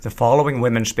The following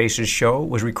Women's Spaces show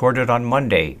was recorded on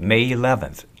Monday, May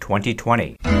 11th,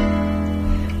 2020.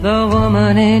 The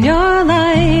woman in your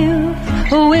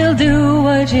life will do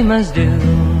what she must do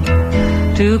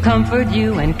to comfort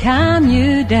you and calm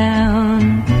you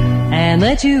down and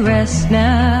let you rest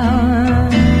now.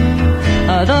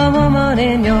 The woman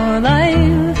in your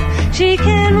life, she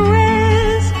can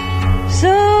rest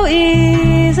so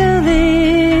easily.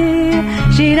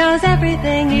 She knows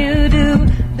everything you do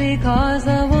because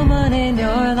the woman in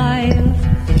your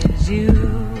life is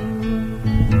you.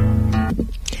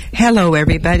 Hello,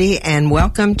 everybody, and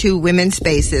welcome to Women's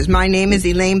Spaces. My name is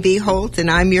Elaine B. Holt, and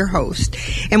I'm your host.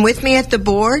 And with me at the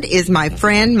board is my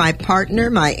friend, my partner,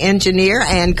 my engineer,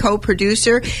 and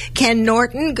co-producer, Ken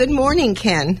Norton. Good morning,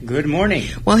 Ken. Good morning.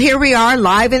 Well, here we are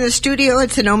live in the studio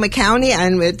at Sonoma County,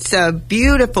 and it's a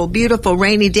beautiful, beautiful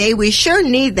rainy day. We sure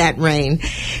need that rain.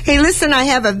 Hey, listen, I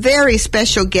have a very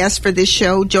special guest for this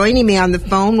show. Joining me on the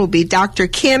phone will be Dr.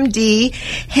 Kim D.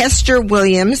 Hester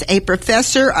Williams, a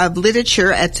professor of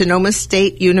literature at Sonoma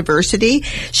State University.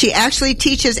 She actually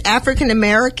teaches African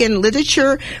American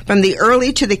literature from the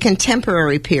early to the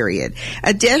contemporary period.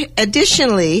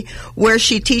 Additionally, where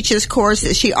she teaches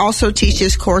courses, she also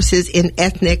teaches courses in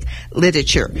ethnic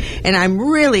literature. And I'm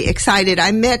really excited.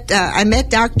 I met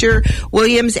Dr.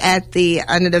 Williams at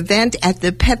an event at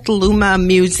the Petaluma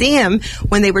Museum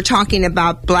when they were talking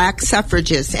about black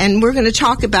suffragists. And we're going to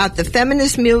talk about the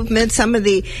feminist movement, some of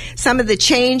the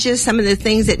changes, some of the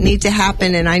things that need to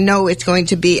happen. And I know it's going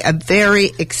to be a very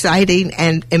exciting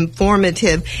and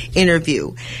informative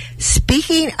interview.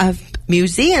 Speaking of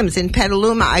museums in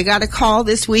Petaluma, I got a call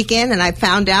this weekend and I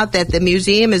found out that the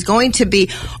museum is going to be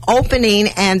opening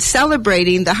and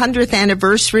celebrating the 100th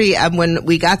anniversary of when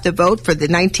we got the vote for the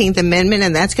 19th Amendment,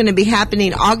 and that's going to be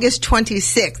happening August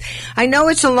 26th. I know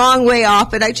it's a long way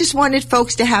off, but I just wanted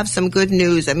folks to have some good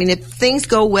news. I mean, if things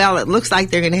go well, it looks like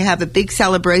they're going to have a big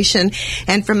celebration,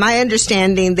 and from my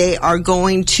understanding, they are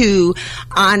going to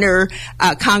honor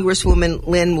Congresswoman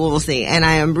Lynn Woolsey, and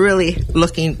I am really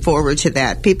looking forward to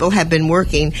that. People have been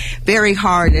working very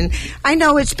hard, and I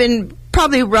know it's been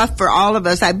probably rough for all of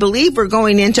us. I believe we're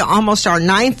going into almost our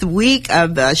 9th week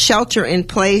of shelter in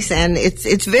place, and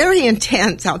it's very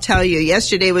intense, I'll tell you.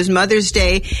 Yesterday was Mother's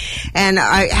Day, and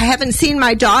I haven't seen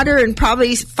my daughter in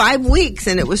probably 5 weeks,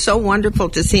 and it was so wonderful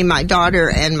to see my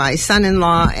daughter and my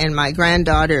son-in-law and my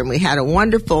granddaughter, and we had a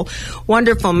wonderful,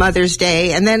 wonderful Mother's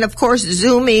Day. And then, of course,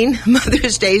 Zooming,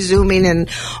 Mother's Day Zooming, and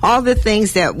all the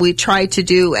things that we try to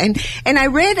do. And I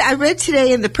read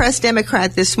today in the Press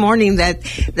Democrat this morning that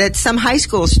some high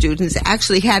school students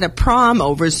actually had a prom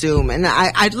over Zoom, and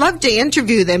I'd love to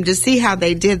interview them to see how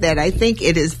they did that. I think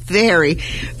it is very,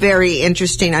 very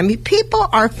interesting. I mean, people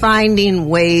are finding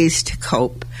ways to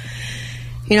cope.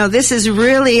 You know, this is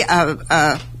really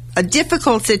a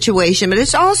difficult situation, but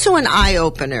it's also an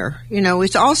eye-opener. You know,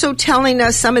 it's also telling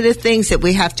us some of the things that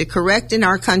we have to correct in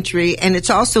our country, and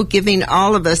it's also giving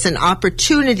all of us an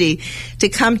opportunity to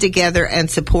come together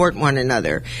and support one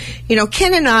another. You know,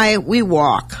 Ken and I, we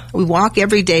walk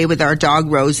every day with our dog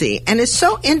Rosie, and it's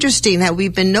so interesting that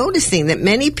we've been noticing that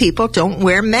many people don't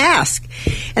wear masks,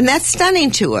 and that's stunning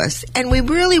to us, and we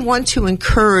really want to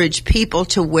encourage people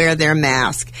to wear their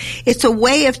mask. It's a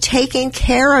way of taking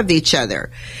care of each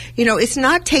other. You know, it's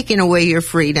not taking away your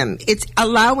freedom. It's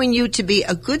allowing you to be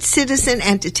a good citizen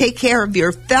and to take care of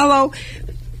your fellow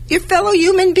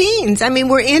human beings. I mean,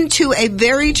 we're into a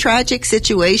very tragic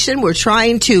situation. We're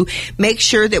trying to make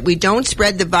sure that we don't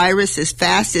spread the virus as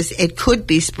fast as it could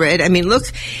be spread. I mean, look,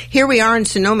 here we are in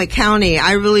Sonoma County.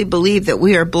 I really believe that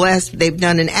we are blessed. They've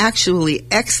done an actually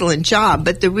excellent job.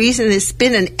 But the reason it's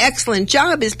been an excellent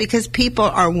job is because people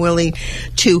are willing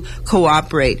to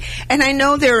cooperate. And I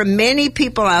know there are many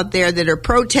people out there that are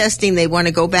protesting. They want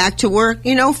to go back to work.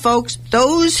 You know, folks,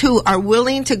 those who are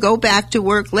willing to go back to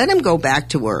work, let them go back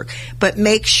to work. But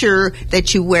make sure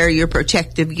that you wear your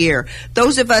protective gear.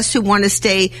 Those of us who want to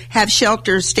stay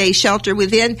shelter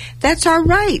within, that's our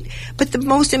right. But the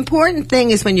most important thing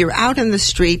is when you're out on the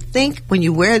street, think when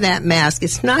you wear that mask,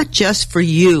 it's not just for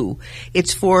you.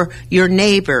 It's for your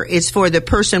neighbor. It's for the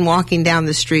person walking down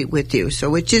the street with you.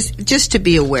 So it's just to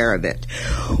be aware of it.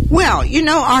 Well, you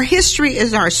know, our history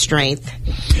is our strength.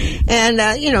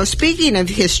 And, you know, speaking of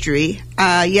history,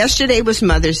 yesterday was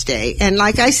Mother's Day. And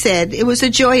like I said, it was a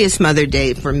joyous Mother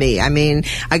Day for me. I mean,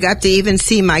 I got to even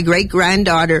see my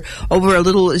great-granddaughter over a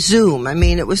little Zoom. I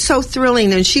mean, it was so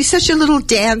thrilling. And she's such a little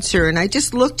dancer. And I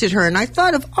just looked at her and I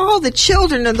thought of all the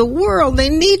children of the world. They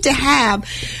need to have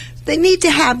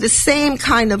the same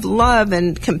kind of love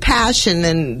and compassion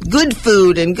and good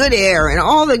food and good air and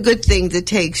all the good things it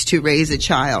takes to raise a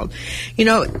child. You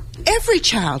know, every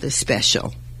child is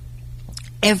special.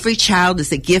 Every child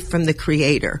is a gift from the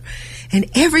Creator. And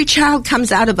every child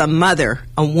comes out of a mother,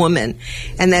 a woman.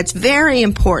 And that's very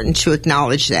important to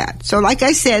acknowledge that. So like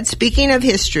I said, speaking of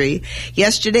history,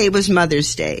 yesterday was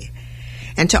Mother's Day.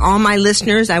 And to all my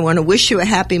listeners, I want to wish you a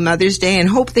happy Mother's Day and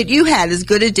hope that you had as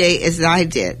good a day as I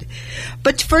did.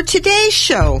 But for today's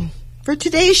show,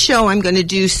 I'm going to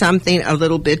do something a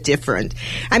little bit different.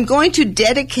 I'm going to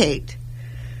dedicate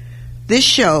this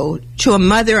show to a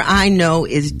mother I know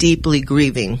is deeply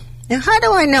grieving. Now, how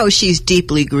do I know she's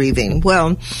deeply grieving?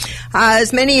 Well,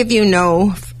 as many of you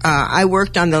know, I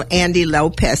worked on the Andy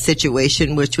Lopez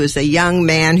situation, which was a young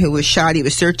man who was shot. He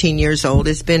was 13 years old.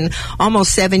 It's been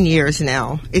almost 7 years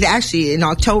now. It actually, in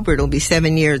October, it'll be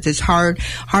 7 years. It's hard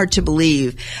to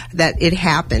believe that it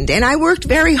happened. And I worked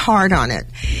very hard on it.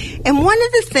 And one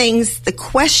of the things, the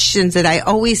questions that I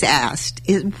always asked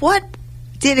is, what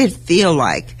did it feel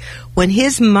like when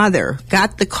his mother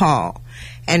got the call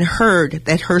and heard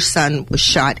that her son was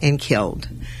shot and killed?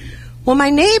 Well,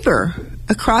 my neighbor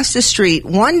across the street,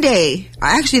 one day,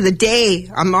 actually the day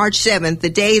on March 7th, the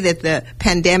day that the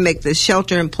pandemic, the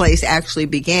shelter in place actually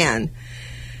began,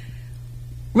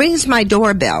 rings my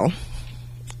doorbell.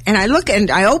 And I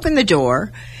open the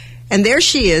door, and there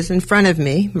she is in front of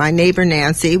me, my neighbor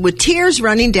Nancy, with tears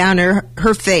running down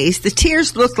her face. The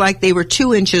tears looked like they were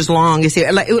 2 inches long.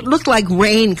 It looked like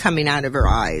rain coming out of her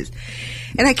eyes.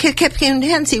 And I kept saying,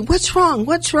 Nancy, what's wrong?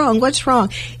 What's wrong? What's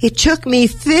wrong? It took me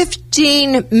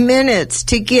 15 minutes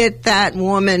to get that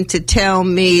woman to tell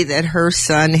me that her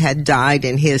son had died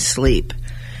in his sleep.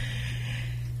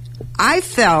 I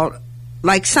felt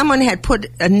like someone had put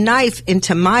a knife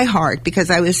into my heart because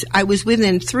I was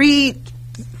within 3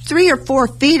 or 4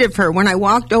 feet of her when I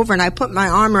walked over and I put my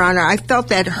arm around her. I felt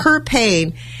that her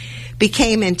pain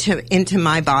became into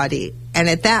my body. And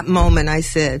at that moment I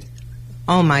said,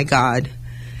 oh my God,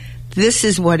 this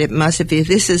is what it must be.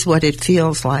 This is what it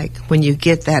feels like when you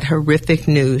get that horrific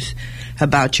news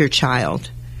about your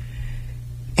child.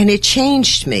 And it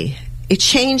changed me. It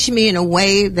changed me in a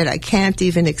way that I can't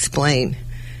even explain.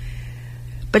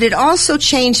 But it also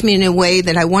changed me in a way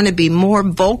that I want to be more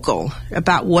vocal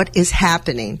about what is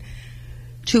happening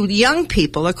to young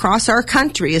people across our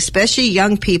country, especially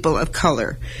young people of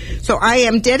color. So I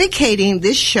am dedicating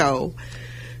this show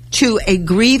to a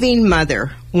grieving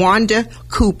mother, Wanda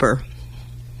Cooper.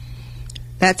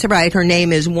 That's right, her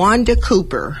name is Wanda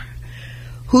Cooper,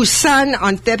 whose son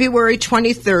on February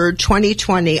 23rd,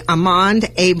 2020,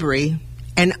 Ahmaud Arbery,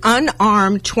 an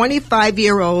unarmed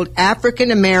 25-year-old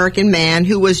African-American man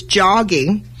who was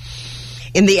jogging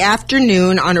in the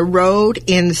afternoon on a road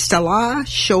in Stella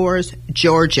Shores,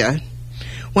 Georgia,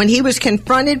 when he was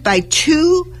confronted by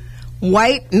 2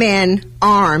 white men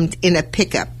armed in a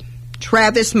pickup.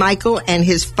 Travis Michael and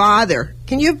his father.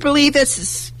 Can you believe it's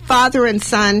his father and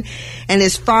son, and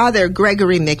his father,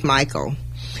 Gregory McMichael?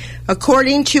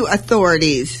 According to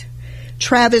authorities,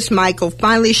 Travis Michael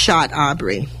finally shot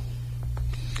Arbery.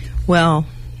 Well,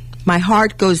 my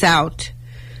heart goes out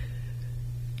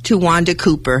to Wanda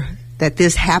Cooper that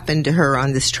this happened to her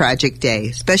on this tragic day,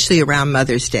 especially around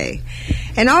Mother's Day.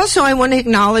 And also I want to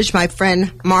acknowledge my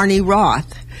friend Marnie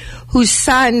Roth, whose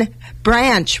son,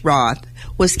 Branch Roth,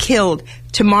 was killed.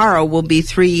 Tomorrow will be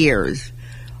 3 years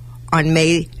on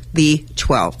May the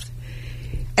 12th.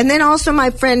 And then also my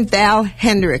friend Val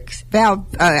Hendricks. Val,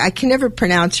 I can never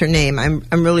pronounce her name. I'm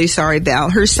really sorry,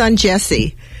 Val. Her son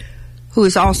Jesse, who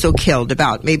was also killed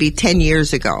about maybe 10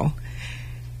 years ago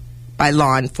by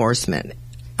law enforcement,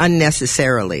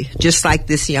 unnecessarily, just like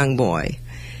this young boy.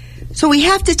 So we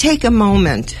have to take a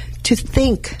moment to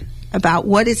think about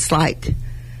what it's like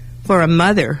for a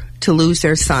mother to lose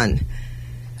their son,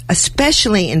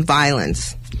 especially in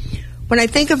violence. When I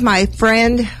think of my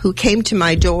friend who came to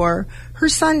my door, her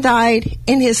son died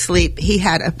in his sleep. He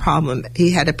had a problem.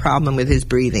 He had a problem with his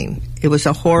breathing. It was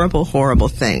a horrible, horrible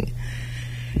thing.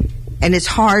 And it's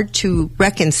hard to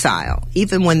reconcile,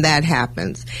 even when that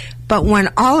happens. But when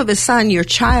all of a sudden your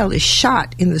child is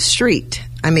shot in the street,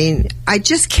 I mean, I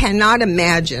just cannot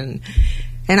imagine.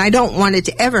 And I don't want it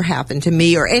to ever happen to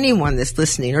me or anyone that's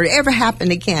listening, or to ever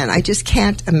happen again. I just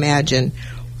can't imagine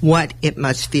what it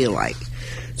must feel like.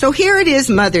 So here it is,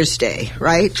 Mother's Day,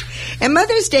 right? And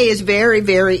Mother's Day is very,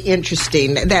 very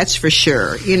interesting, that's for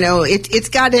sure. You know, it's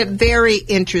got a very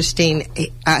interesting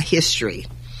history.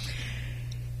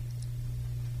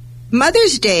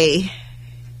 Mother's Day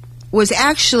was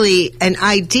actually an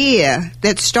idea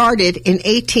that started in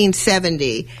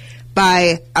 1870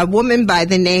 by a woman by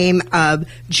the name of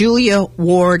Julia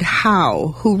Ward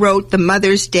Howe, who wrote the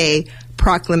Mother's Day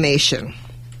Proclamation.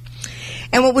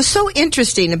 And what was so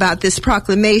interesting about this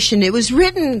proclamation, it was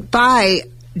written by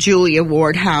Julia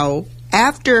Ward Howe,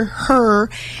 after her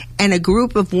and a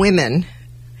group of women,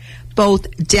 both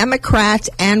Democrats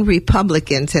and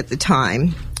Republicans at the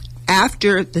time,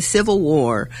 after the Civil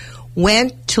War,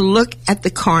 went to look at the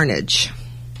carnage.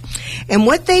 And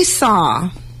what they saw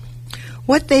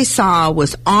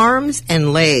was arms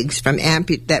and legs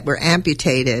that were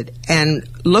amputated, and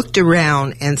looked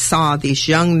around and saw these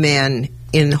young men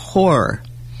in horror.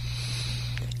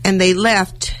 And they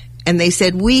left, and they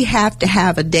said, we have to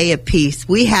have a day of peace.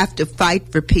 We have to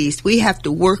fight for peace. We have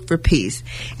to work for peace.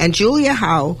 And Julia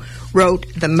Howe wrote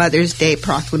the Mother's Day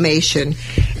Proclamation.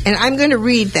 And I'm going to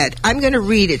read that. I'm going to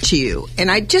read it to you. And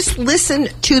I just listen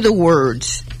to the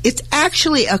words. It's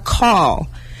actually a call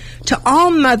to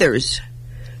all mothers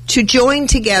to join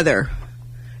together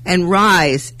and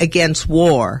rise against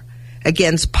war,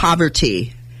 against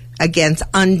poverty, against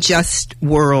unjust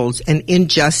worlds and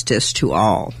injustice to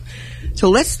all. So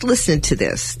let's listen to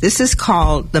this. This is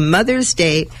called the Mother's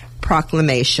Day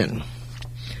Proclamation.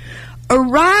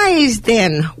 Arise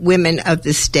then, women of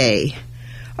this day.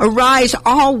 Arise,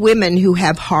 all women who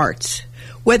have hearts,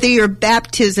 whether your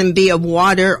baptism be of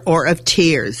water or of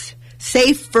tears.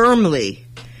 Say firmly,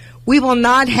 we will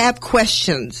not have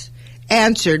questions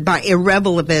answered by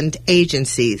irrelevant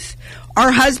agencies.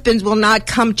 Our husbands will not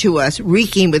come to us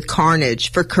reeking with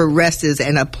carnage for caresses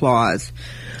and applause.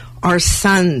 Our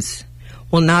sons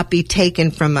will not be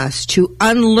taken from us to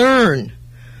unlearn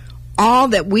all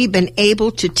that we've been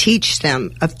able to teach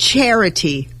them of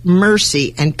charity,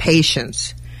 mercy, and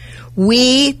patience.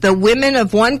 We, the women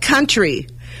of one country,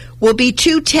 will be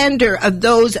too tender of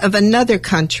those of another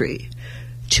country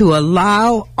to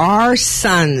allow our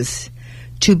sons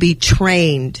to be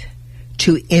trained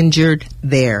to injure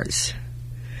theirs.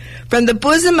 From the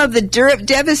bosom of the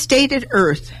devastated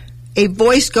earth, a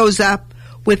voice goes up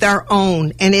with our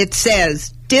own, and it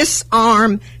says,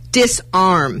 disarm,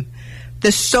 disarm.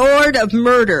 The sword of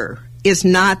murder is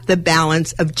not the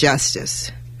balance of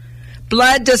justice.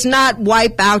 Blood does not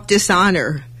wipe out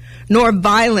dishonor, nor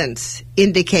violence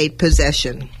indicate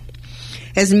possession.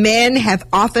 As men have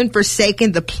often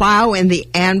forsaken the plow and the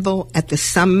anvil at the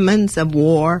summons of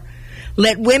war,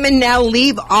 let women now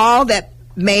leave all that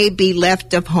may be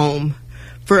left of home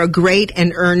for a great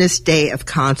and earnest day of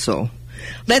council.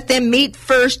 Let them meet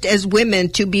first as women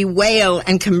to bewail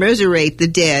and commiserate the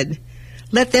dead.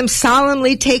 Let them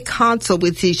solemnly take counsel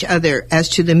with each other as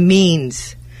to the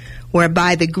means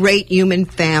whereby the great human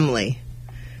family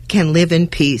can live in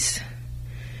peace,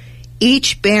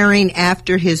 each bearing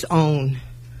after his own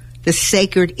the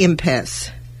sacred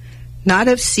impress, not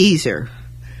of Caesar,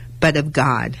 but of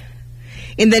God.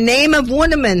 In the name of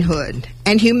womanhood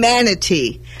and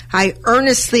humanity, I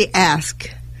earnestly ask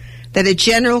that a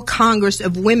general Congress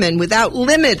of women without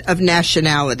limit of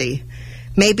nationality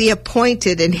may be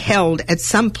appointed and held at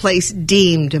some place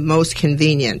deemed most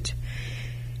convenient,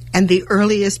 and the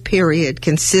earliest period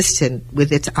consistent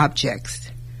with its objects,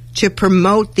 to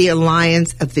promote the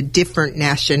alliance of the different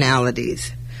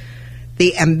nationalities,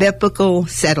 the amicable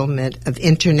settlement of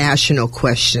international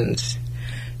questions,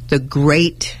 the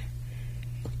great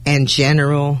and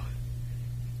general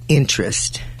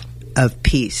interest of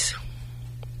peace.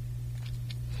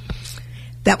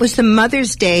 That was the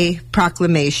Mother's Day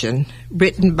Proclamation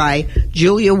written by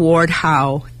Julia Ward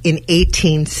Howe in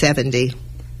 1870.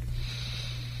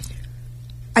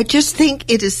 I just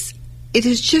think it is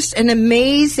just an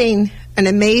amazing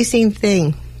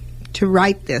thing to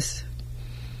write this.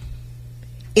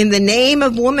 In the name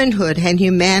of womanhood and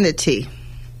humanity,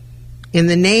 in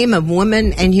the name of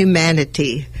woman and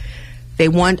humanity, they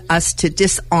want us to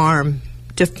disarm,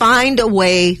 to find a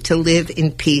way to live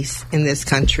in peace in this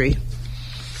country.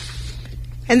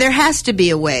 And there has to be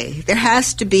a way. There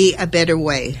has to be a better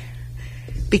way.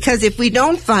 Because if we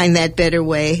don't find that better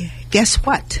way, guess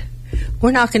what?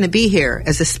 We're not going to be here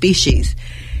as a species.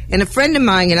 And a friend of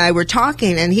mine and I were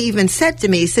talking, and he even said to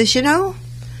me, he says,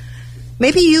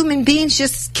 maybe human beings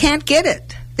just can't get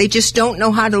it. They just don't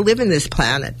know how to live in this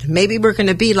planet. Maybe we're going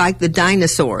to be like the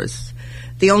dinosaurs.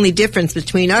 The only difference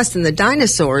between us and the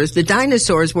dinosaurs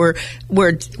were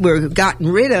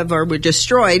gotten rid of or were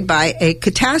destroyed by a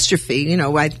catastrophe.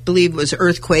 I believe it was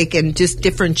earthquake and just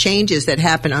different changes that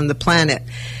happen on the planet.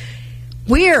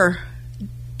 We're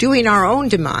doing our own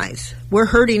demise. We're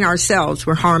hurting ourselves.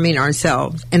 We're harming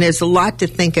ourselves. And there's a lot to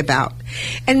think about.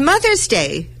 And Mother's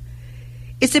Day,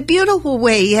 it's a beautiful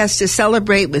way, yes, to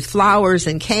celebrate with flowers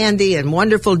and candy and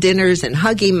wonderful dinners and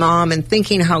hugging mom and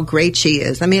thinking how great she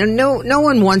is. I mean, no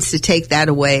one wants to take that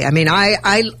away. I mean, I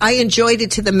enjoyed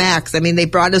it to the max. I mean, they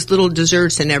brought us little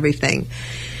desserts and everything.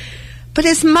 But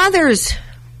as mothers,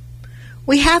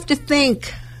 we have to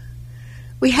think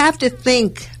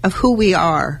of who we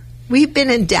are. We've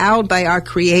been endowed by our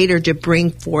Creator to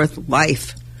bring forth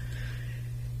life.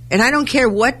 And I don't care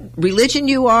what religion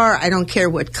you are. I don't care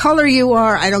what color you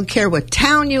are. I don't care what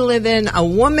town you live in. A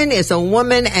woman is a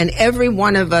woman, and every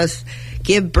one of us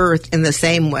give birth in the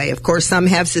same way. Of course, some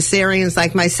have cesareans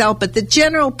like myself, but the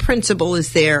general principle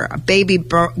is there. A baby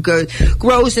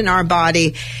grows in our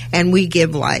body, and we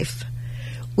give life.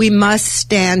 We must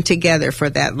stand together for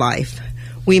that life.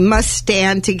 We must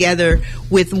stand together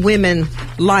with women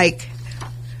like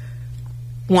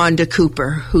Wanda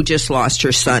Cooper, who just lost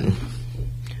her son.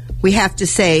 We have to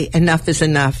say, enough is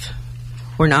enough.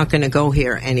 We're not going to go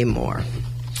here anymore.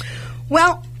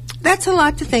 Well, that's a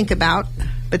lot to think about,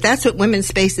 but that's what Women's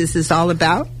Spaces is all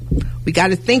about. We got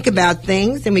to think about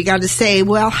things, and we got to say,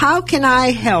 well, how can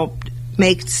I help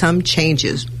make some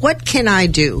changes? What can I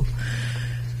do?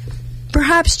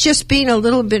 Perhaps just being a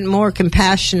little bit more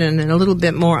compassionate and a little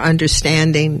bit more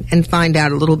understanding and find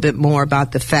out a little bit more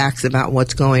about the facts about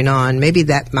what's going on. Maybe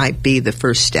that might be the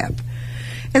first step.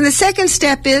 And the second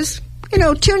step is,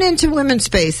 tune into Women's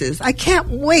Spaces. I can't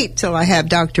wait till I have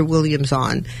Dr. Williams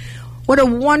on. What a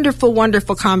wonderful,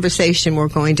 wonderful conversation we're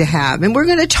going to have. And we're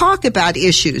going to talk about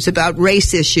issues, about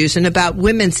race issues and about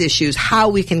women's issues, how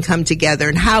we can come together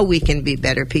and how we can be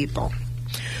better people.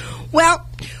 Well,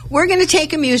 we're going to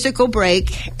take a musical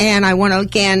break, and I want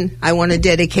to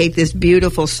dedicate this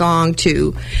beautiful song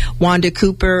to Wanda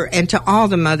Cooper and to all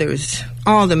the mothers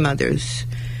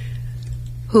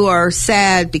who are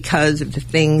sad because of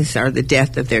the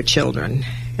death of their children.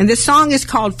 And this song is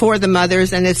called For the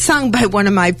Mothers, and it's sung by one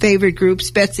of my favorite groups,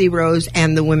 Betsy Rose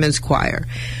and the Women's Choir.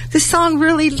 This song,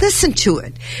 really, listen to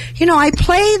it. I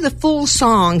play the full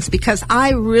songs because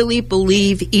I really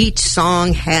believe each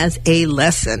song has a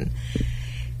lesson.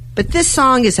 But this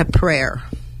song is a prayer.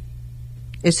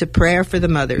 It's a prayer for the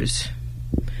mothers.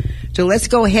 So let's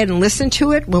go ahead and listen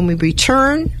to it. When we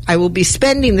return, I will be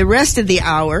spending the rest of the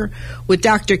hour with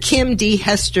Dr. Kim D.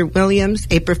 Hester Williams,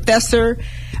 a professor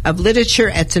of literature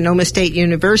at Sonoma State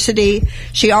University.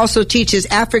 She also teaches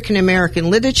African American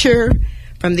literature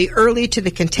from the early to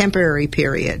the contemporary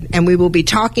period. And we will be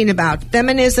talking about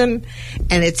feminism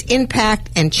and its impact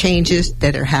and changes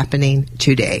that are happening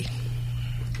today.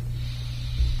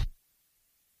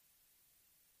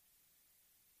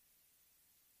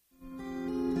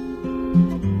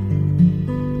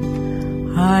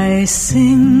 I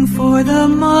sing for the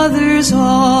mothers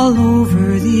all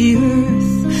over the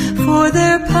earth, for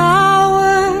their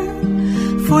power,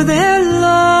 for their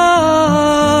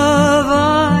love.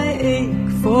 I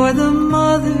ache for the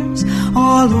mothers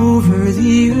all over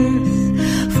the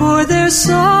earth, for their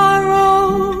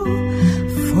sorrow,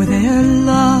 for their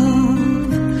love.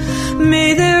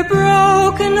 May their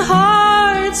broken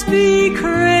hearts be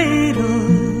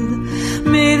cradled.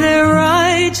 May their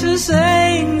righteous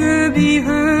anger be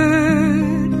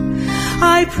heard.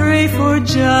 I pray for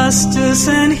justice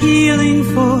and healing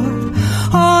for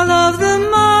all of the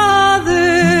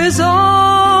mothers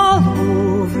all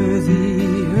over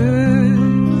the earth.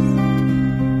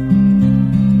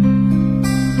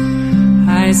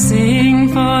 I sing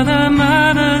for the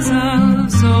mothers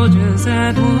of soldiers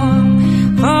at war,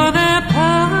 for their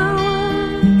power,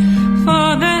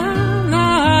 for their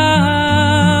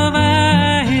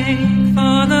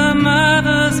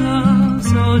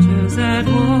soldiers at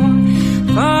war,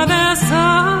 for their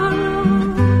sorrow,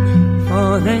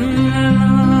 for their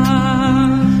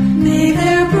love. May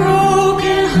their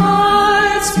broken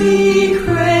hearts be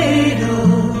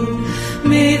cradled.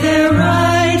 May their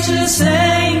righteous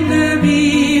anger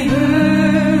be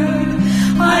heard.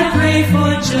 I pray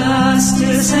for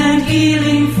justice and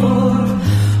healing for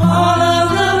all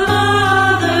of the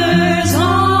mothers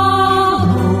all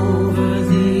over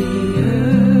the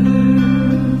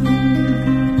earth.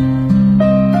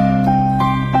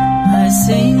 I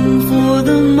sing for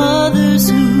the mothers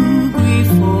who grieve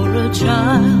for a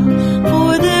child,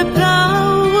 for their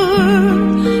power,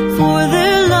 for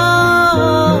their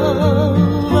love.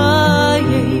 I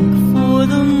ache for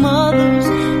the mothers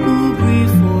who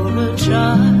grieve for a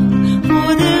child,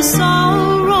 for their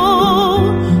sorrow,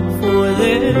 for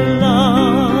their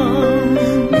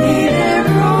love. May their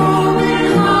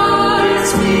broken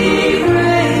hearts be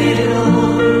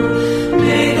cradled.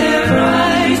 May their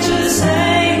righteous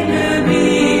anger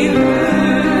be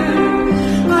heard.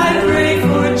 I pray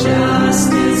for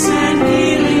justice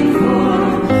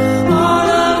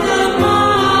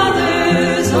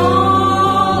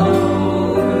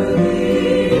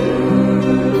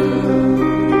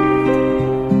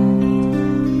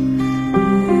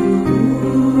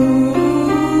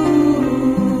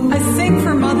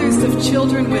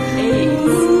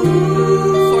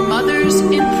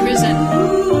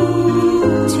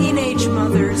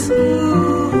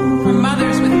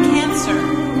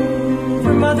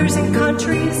mothers in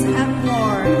countries at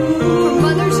war, for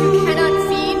mothers who cannot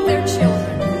feed their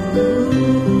children.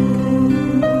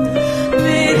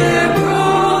 May their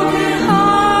broken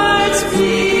hearts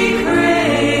be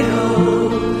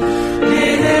cradled.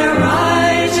 May their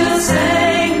righteous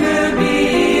anger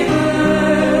be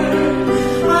heard.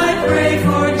 I pray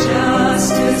for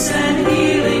justice and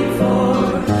healing for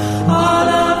all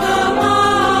of the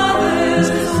mothers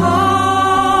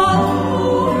all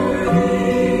over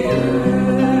the earth.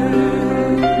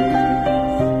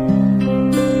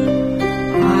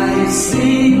 I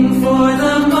sing for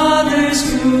the mothers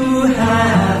who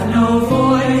have no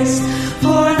voice,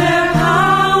 for their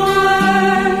power,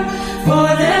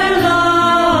 for their love.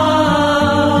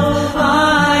 I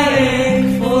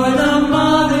ache for the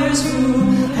mothers who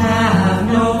have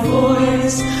no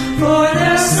voice, for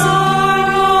their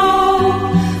sorrow,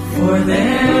 for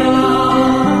their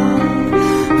love.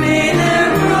 May their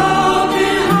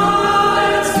broken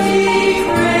hearts be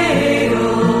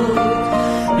cradled.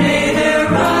 May their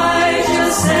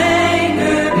righteous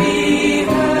anger be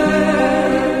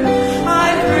heard. I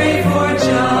pray for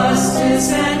justice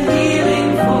and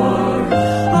healing for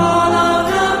all of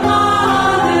the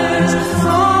mothers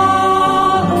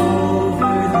all over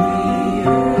the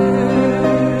earth.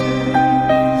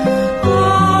 All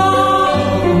over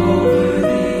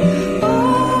the earth. All over the earth.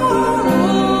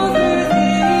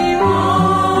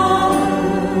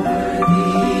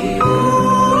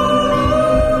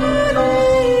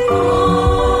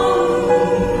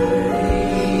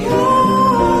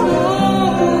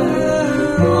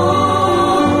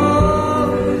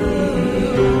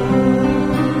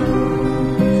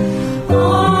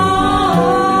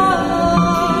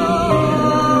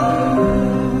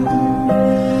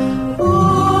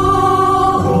 All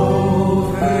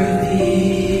over the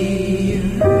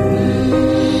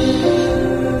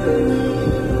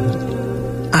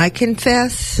I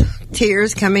confess,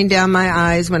 tears coming down my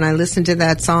eyes when I listen to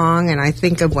that song, and I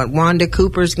think of what Wanda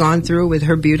Cooper's gone through with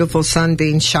her beautiful son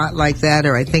being shot like that,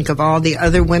 or I think of all the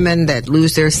other women that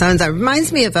lose their sons. It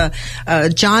reminds me of a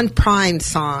John Prine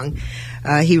song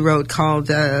he wrote called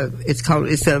it's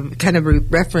a kind of a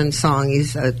reference song.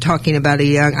 He's talking about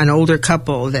an older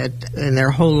couple that in their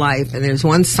whole life, and there's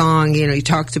one song, he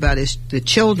talks about the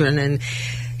children, and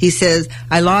he says,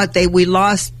 we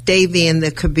lost Davy in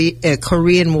the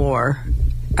Korean War.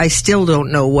 I still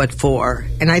don't know what for.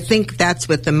 And I think that's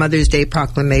what the Mother's Day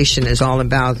Proclamation is all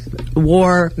about.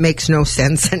 War makes no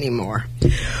sense anymore.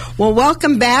 Well,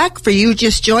 welcome back. For you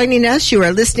just joining us, you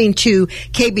are listening to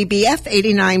KBBF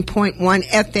 89.1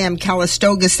 FM,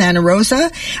 Calistoga, Santa Rosa.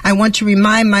 I want to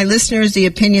remind my listeners the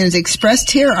opinions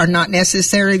expressed here are not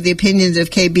necessarily the opinions of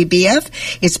KBBF,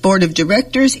 its board of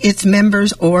directors, its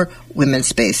members, or Women's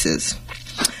Spaces.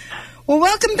 Well,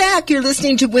 welcome back. You're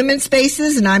listening to Women's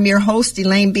Spaces, and I'm your host,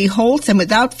 Elaine B. Holtz. And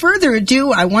without further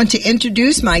ado, I want to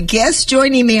introduce my guest.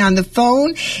 Joining me on the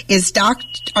phone is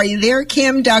are you there,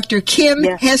 Kim? Dr. Kim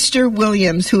Yes. Hester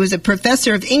Williams, who is a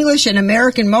professor of English and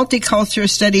American Multicultural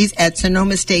Studies at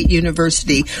Sonoma State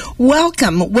University.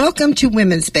 Welcome to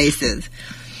Women's Spaces.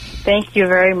 Thank you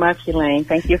very much, Elaine.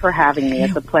 Thank you for having me.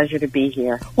 It's a pleasure to be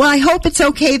here. Well, I hope it's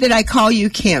okay that I call you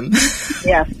Kim.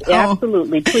 Yes,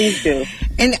 absolutely. Please do.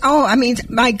 And,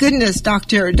 my goodness,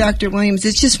 Dr. Williams,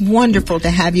 it's just wonderful to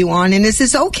have you on. And is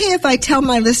this okay if I tell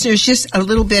my listeners just a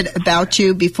little bit about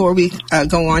you before we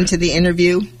go on to the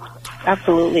interview?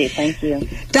 Absolutely. Thank you.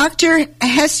 Dr.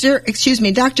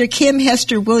 Kim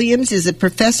Hester Williams is a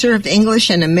professor of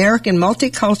English and American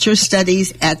Multicultural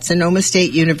Studies at Sonoma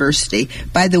State University.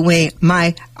 By the way,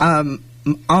 my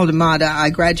alma mater,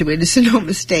 I graduated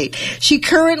Sonoma State. She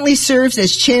currently serves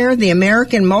as chair of the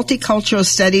American Multicultural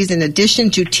Studies in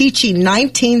addition to teaching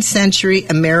 19th century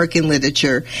American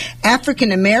literature,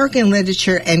 African American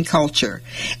literature and culture,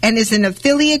 and is an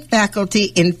affiliate faculty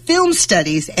in film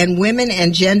studies and women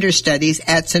and gender studies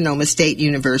at Sonoma State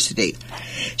University.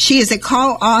 She is a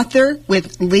co-author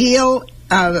with Leo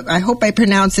I hope I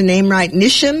pronounce the name right,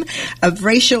 Nisham, of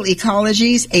Racial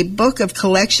Ecologies, a book of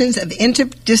collections of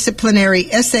interdisciplinary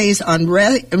essays on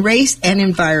race and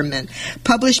environment,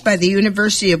 published by the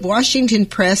University of Washington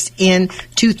Press in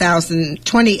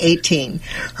 2018.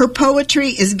 Her poetry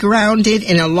is grounded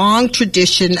in a long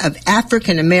tradition of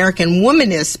African American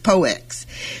womanist poets.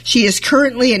 She is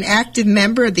currently an active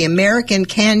member of the American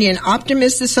Canyon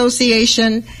Optimists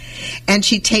Association, and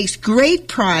she takes great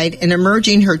pride in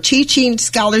emerging her teaching,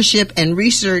 scholarship, and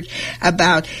research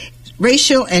about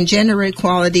racial and gender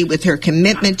equality with her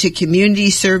commitment to community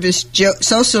service,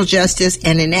 social justice,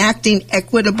 and enacting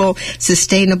equitable,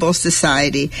 sustainable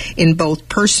society in both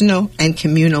personal and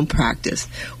communal practice.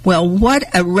 Well, what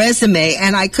a resume.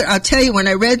 And I'll tell you, when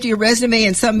I read your resume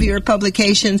and some of your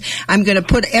publications, I'm going to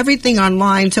put everything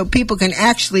online so people can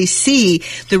actually see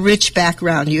the rich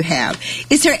background you have.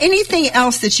 Is there anything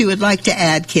else that you would like to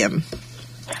add, Kim?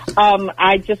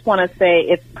 I just want to say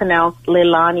it's pronounced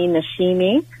Leilani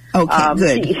Nashimi. Okay,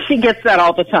 good. She gets that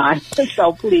all the time,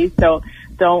 so please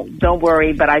don't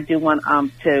worry. But I do want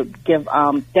to give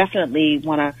definitely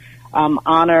want to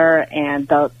honor and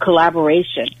the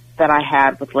collaboration that I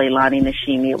had with Leilani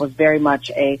Nashimi. It was very much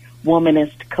a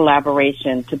womanist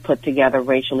collaboration to put together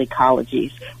racial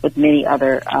ecologies with many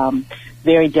other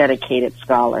very dedicated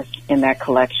scholars in that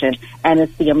collection, and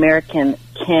it's the American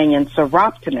Canyon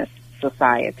Soroptimist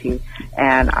Society,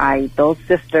 and those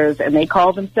sisters, and they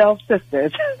call themselves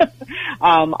sisters,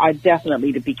 are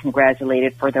definitely to be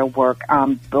congratulated for their work,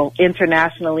 both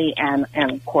internationally and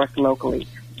of course locally.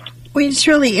 Well, it's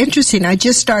really interesting. I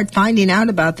just started finding out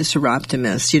about the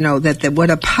Soroptimists, what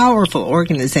a powerful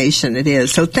organization it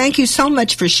is. So thank you so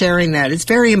much for sharing that. It's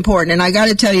very important. And I got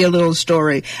to tell you a little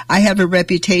story. I have a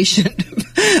reputation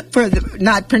for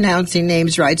not pronouncing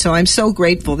names right, so I'm so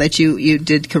grateful that you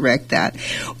did correct that.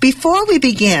 Before we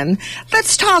begin,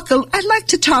 I'd like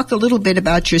to talk a little bit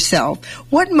about yourself.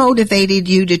 What motivated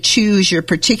you to choose your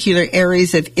particular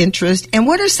areas of interest, and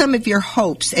what are some of your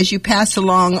hopes as you pass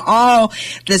along all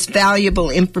this valuable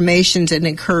information and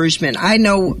encouragement? I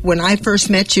know when I first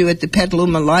met you at the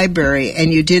Petaluma Library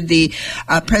and you did the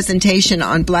presentation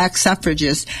on black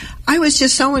suffragists, I was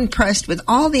just so impressed with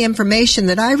all the information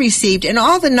that I received and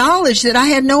all the knowledge that I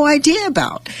had no idea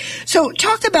about. So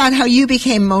talk about how you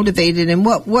became motivated and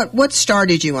what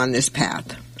started you on this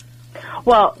path.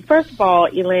 Well, first of all,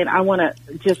 Elaine, I want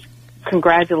to just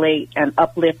congratulate and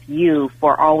uplift you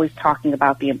for always talking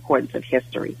about the importance of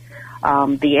history.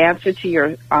 The answer to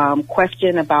your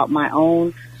question about my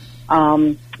own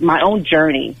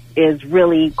journey is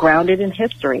really grounded in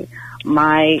history.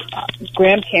 My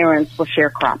grandparents were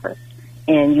sharecroppers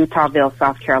in Utahville,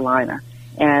 South Carolina,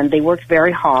 and they worked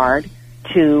very hard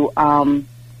to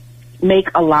make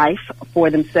a life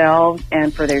for themselves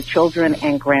and for their children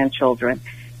and grandchildren.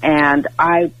 And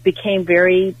I became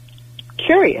very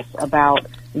curious about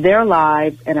their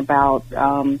lives and about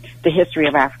the history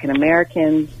of African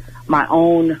Americans. My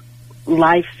own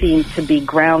life seemed to be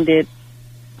grounded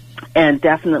and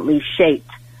definitely shaped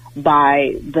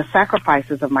by the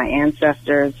sacrifices of my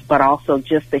ancestors, but also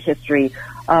just the history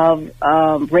of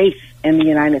race in the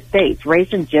United States,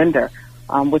 race and gender,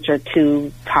 which are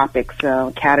two topics,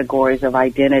 categories of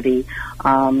identity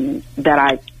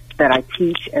that I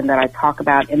teach and that I talk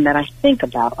about and that I think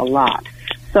about a lot.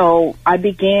 So I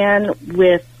began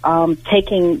with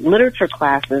taking literature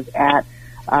classes at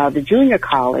the junior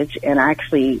college, and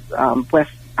actually,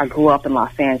 I grew up in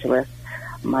Los Angeles.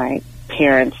 My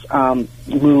parents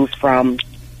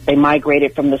they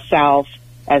migrated from the South,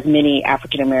 as many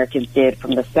African Americans did,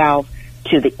 from the South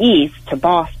to the East, to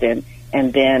Boston,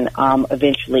 and then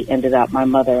eventually my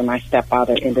mother and my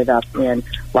stepfather ended up in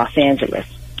Los Angeles.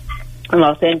 And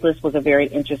Los Angeles was a very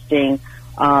interesting,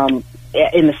 in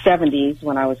the 70s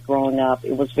when I was growing up,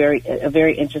 it was a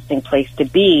very interesting place to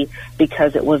be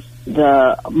because it was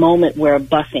the moment where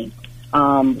busing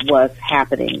was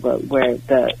happening, where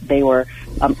they were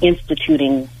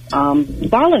instituting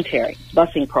voluntary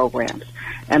busing programs.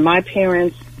 And my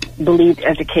parents believed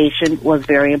education was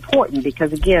very important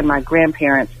because, again, my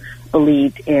grandparents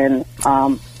believed in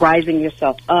rising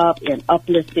yourself up, in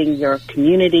uplifting your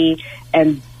community,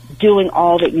 and doing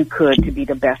all that you could to be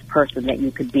the best person that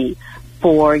you could be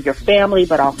for your family,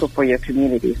 but also for your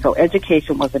community. So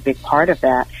education was a big part of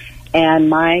that. And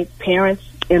my parents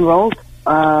enrolled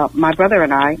my brother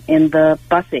and I in the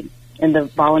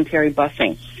voluntary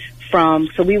busing.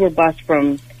 So we were bused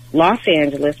from Los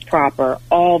Angeles proper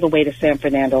all the way to San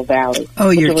Fernando Valley. Oh,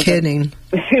 you're kidding.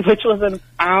 Which was an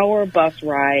hour bus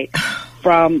ride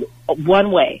from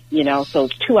one way, so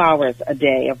 2 hours a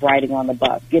day of riding on the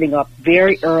bus, getting up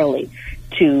very early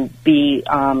to be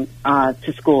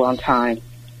to school on time.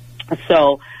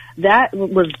 So that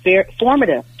was very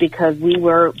formative because we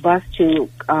were bused to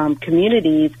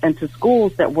communities and to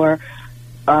schools that were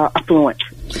affluent.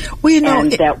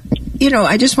 Well,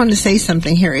 I just wanted to say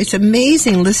something here. It's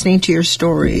amazing listening to your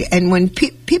story. And when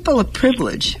people of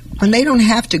privilege, when they don't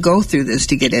have to go through this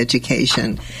to get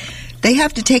education, they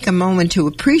have to take a moment to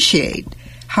appreciate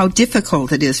how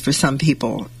difficult it is for some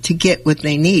people to get what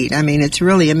they need. I mean, it's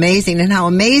really amazing, and how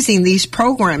amazing these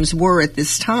programs were at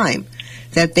this time,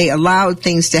 that they allowed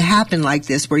things to happen like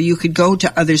this, where you could go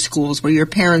to other schools, where your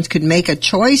parents could make a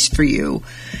choice for you.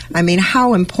 I mean,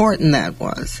 how important that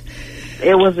was.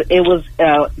 It was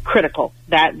critical.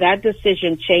 That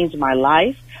decision changed my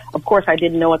life. Of course, I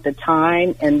didn't know at the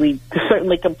time, and we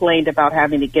certainly complained about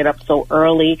having to get up so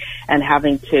early and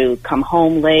having to come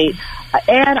home late.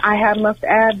 And I must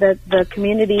add that the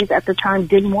communities at the time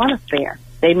didn't want us there.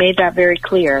 They made that very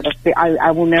clear.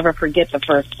 I will never forget the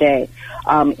first day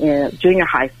in junior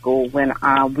high school when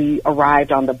we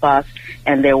arrived on the bus,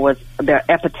 and there was the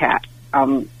epitaph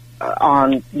on,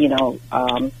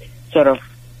 sort of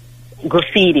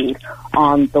graffitied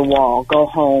on the wall, "Go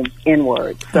home,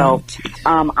 inward." So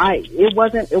it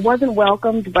wasn't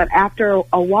welcomed, but after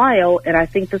a while, and I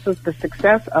think this is the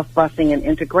success of busing and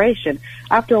integration,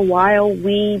 after a while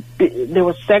there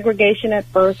was segregation at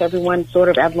first, everyone sort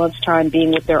of at lunchtime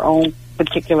being with their own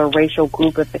particular racial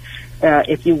group,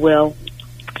 if you will.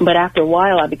 But after a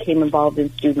while, I became involved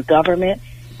in student government,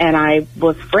 and I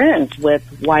was friends with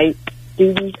white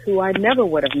students who I never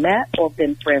would have met or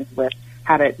been friends with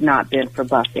had it not been for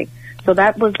busing. So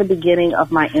that was the beginning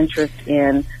of my interest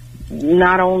in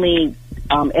not only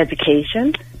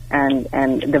education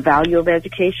and the value of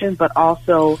education, but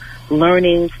also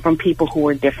learning from people who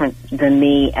were different than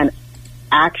me, and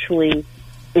actually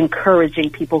encouraging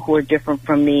people who are different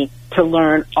from me to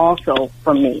learn also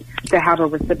from me, to have a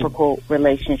reciprocal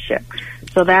relationship.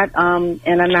 So that, and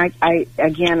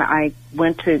then I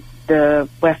went to the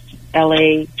West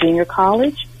LA Junior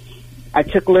College. I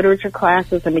took literature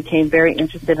classes and became very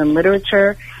interested in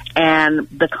literature, and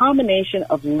the combination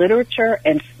of literature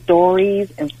and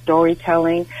stories and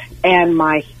storytelling, and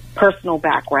my personal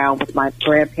background with my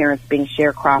grandparents being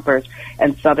sharecroppers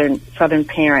and southern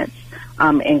parents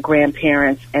and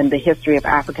grandparents, and the history of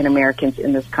African Americans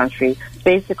in this country.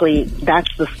 Basically,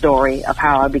 that's the story of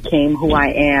how I became who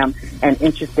I am and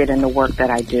interested in the work that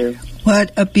I do.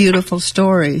 What a beautiful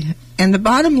story. And the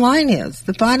bottom line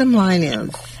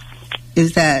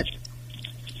is that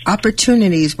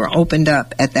opportunities were opened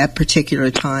up at that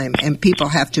particular time, and people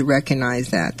have to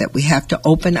recognize that we have to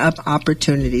open up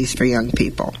opportunities for young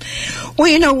people. Well,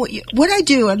 you know, what I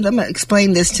do, and let me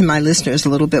explain this to my listeners a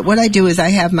little bit. What I do is I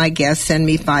have my guests send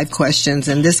me 5 questions,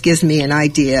 and this gives me an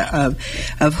idea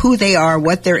of who they are,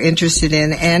 what they're interested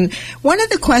in. And one of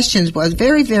the questions was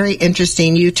very, very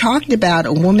interesting. You talked about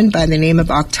a woman by the name of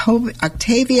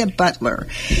Octavia Butler.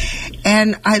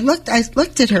 And I looked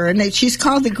at her, and she's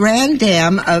called the Grand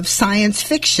Dame of science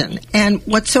fiction. And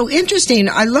what's so interesting,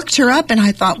 I looked her up and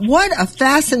I thought, what a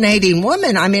fascinating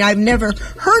woman. I mean, I've never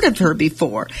heard of her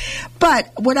before.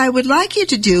 But what I would like you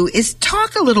to do is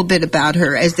talk a little bit about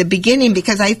her as the beginning,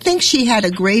 because I think she had a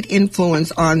great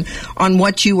influence on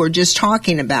what you were just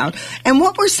talking about. And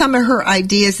what were some of her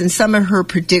ideas and some of her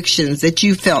predictions that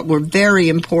you felt were very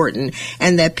important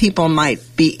and that people might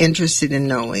be interested in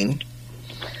knowing?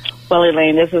 Well,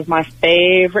 Elaine, this is my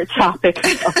favorite topic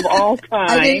of all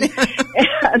time.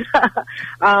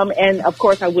 And of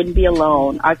course, I wouldn't be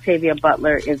alone. Octavia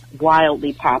Butler is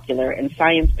wildly popular in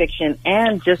science fiction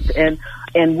and just in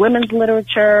women's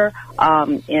literature,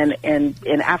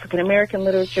 in African American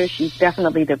literature. She's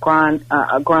definitely the grand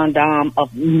dame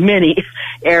of many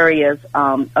areas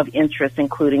of interest,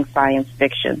 including science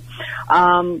fiction.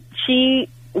 She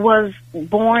was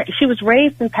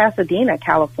raised in Pasadena,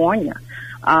 California.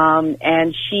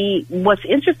 And what's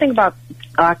interesting about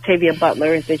Octavia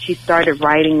Butler is that she started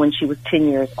writing when she was 10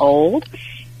 years old.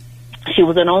 She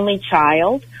was an only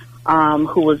child,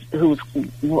 who was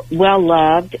well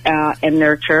loved, and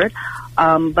nurtured.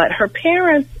 But her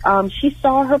parents, she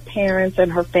saw her parents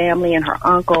and her family and her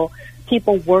uncle,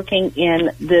 people working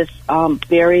in this,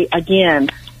 very, again,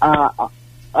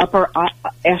 upper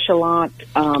echelon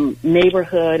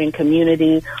neighborhood and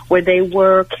community where they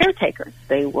were caretakers.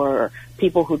 They were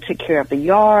people who took care of the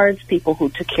yards, people who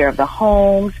took care of the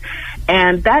homes,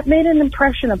 and that made an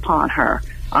impression upon her,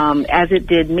 as it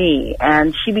did me.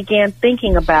 And she began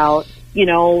thinking about,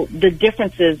 the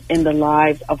differences in the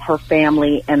lives of her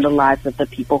family and the lives of the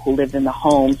people who lived in the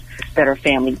homes that her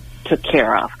family took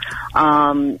care of.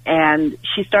 And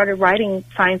she started writing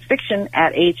science fiction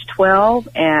at age 12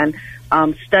 and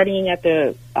studying at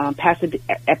the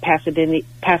Pasadena,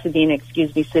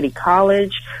 City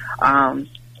College,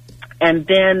 and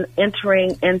then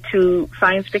entering into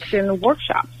science fiction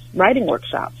workshops, writing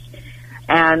workshops.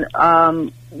 And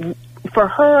for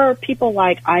her, people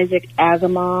like Isaac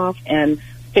Asimov and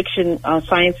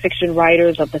science fiction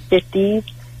writers of the 50s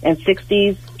and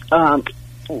 60s,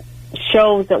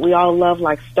 shows that we all love,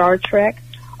 like Star Trek,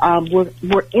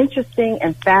 were interesting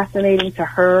and fascinating to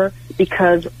her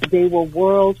because they were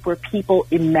worlds where people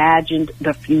imagined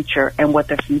the future and what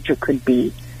the future could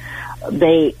be.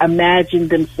 They imagined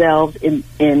themselves in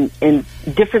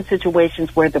different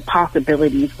situations where the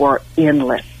possibilities were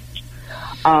endless.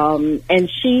 And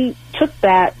she took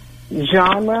that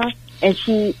genre and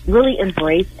she really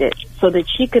embraced it so that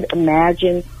she could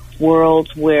imagine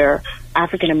worlds where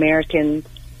African Americans,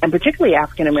 and particularly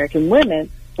African American women,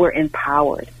 were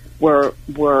empowered, were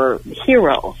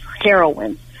heroes,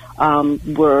 heroines,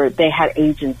 where they had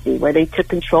agency, where they took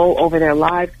control over their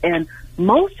lives, and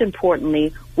most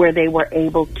importantly, where they were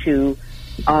able to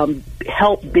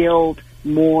help build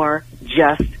more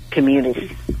just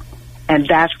communities. And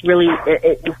that's really,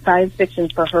 science fiction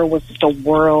for her was just a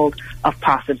world of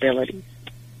possibilities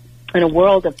and a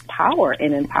world of power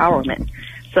and empowerment.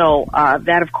 So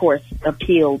that, of course,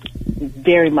 appealed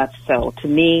very much so to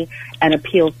me and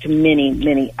appeals to many,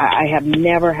 many. I have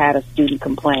never had a student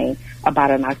complain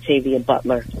about an Octavia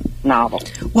Butler novel.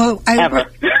 Well,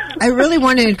 I really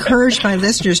want to encourage my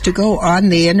listeners to go on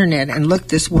the internet and look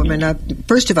this woman up.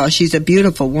 First of all, she's a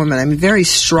beautiful woman. I mean, very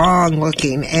strong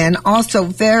looking, and also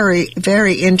very,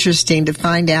 very interesting to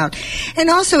find out. And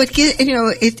also,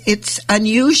 it's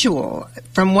unusual.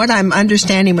 From what I'm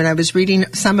understanding when I was reading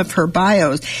some of her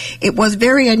bios, it was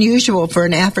very unusual for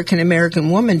an African American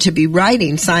woman to be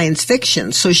writing science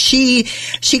fiction. So she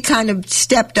kind of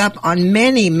stepped up on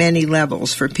many, many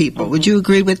levels for people. Would you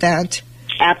agree with that?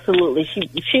 Absolutely.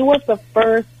 She was the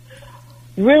first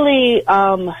really,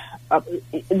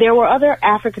 there were other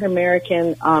African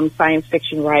American science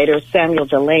fiction writers, Samuel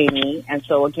Delany, and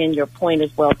so again your point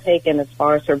is well taken as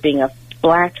far as her being a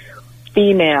black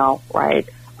female, right,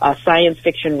 a science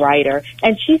fiction writer.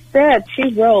 And she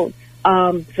wrote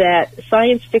that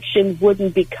science fiction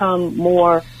wouldn't become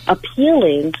more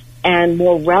appealing and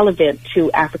more relevant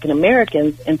to African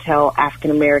Americans until African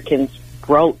Americans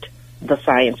wrote the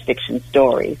science fiction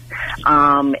stories.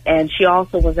 And she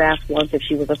also was asked once if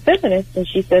she was a feminist, and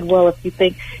she said, well,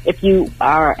 if you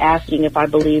are asking if I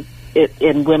believe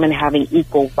in women having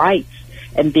equal rights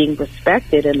and being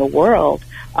respected in the world,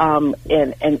 and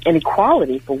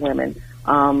equality for women,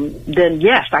 then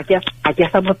yes, I guess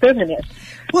I'm a feminist.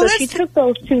 Well, so she took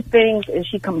those two things and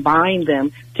she combined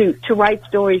them to write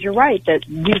stories, you're right, that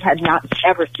we had not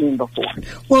ever seen before.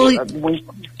 Well,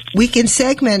 we can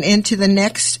segment into the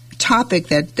next topic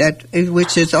that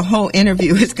which is a whole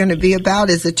interview is going to be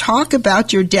about, is to talk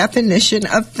about your definition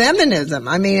of feminism.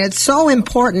 I mean, it's so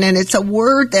important, and it's a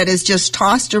word that is just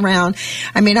tossed around.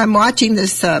 I mean, I'm watching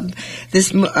this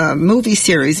movie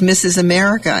series, Mrs.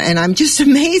 America, and I'm just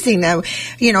amazing that,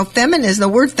 feminism, the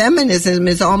word feminism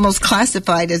is almost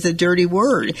classified as a dirty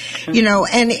word,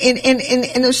 and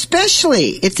especially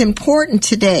it's important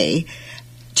today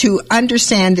to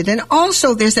understand it. And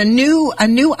also there's a new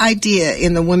idea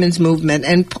in the women's movement,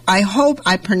 and I hope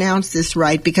I pronounce this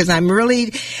right, because I'm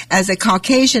really, as a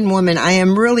Caucasian woman, I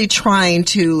am really trying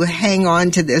to hang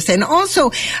on to this. And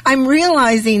also I'm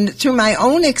realizing through my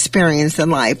own experience in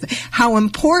life how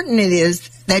important it is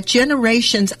that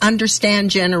generations understand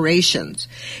generations.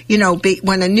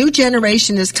 When a new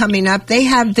generation is coming up, they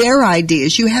have their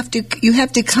ideas. You have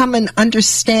to come and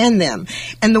understand them.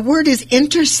 And the word is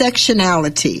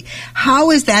intersectionality.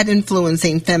 How is that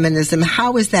influencing feminism?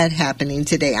 How is that happening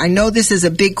today? I know this is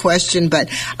a big question, but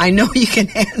I know you can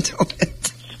handle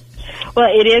it. Well,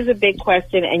 it is a big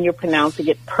question, and you're pronouncing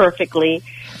it perfectly.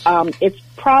 It's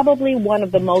probably one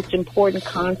of the most important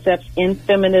concepts in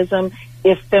feminism,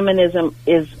 if feminism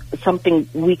is something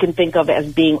we can think of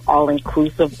as being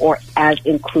all-inclusive or as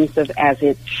inclusive as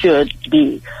it should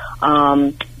be.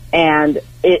 And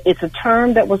it's a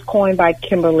term that was coined by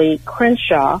Kimberly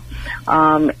Crenshaw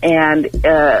and in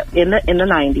the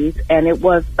 90s, and it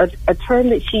was a term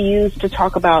that she used to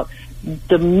talk about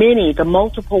the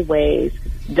multiple ways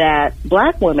that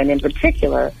black women in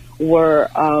particular were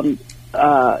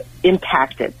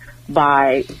impacted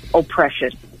by oppression,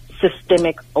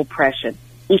 systemic oppression,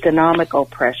 economic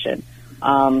oppression,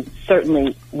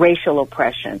 certainly racial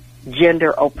oppression,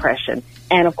 gender oppression,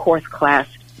 and of course class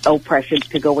oppression.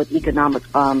 To go with economic,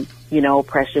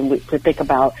 oppression, to think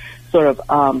about sort of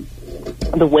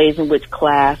the ways in which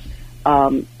class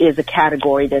is a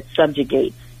category that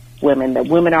subjugates women. That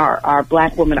women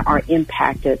black women are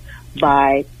impacted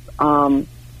by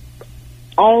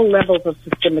all levels of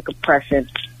systemic oppression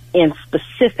in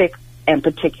specific and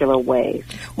particular ways,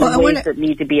 ways that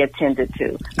need to be attended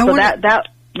to.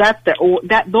 That's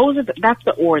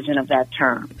the origin of that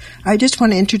term. I just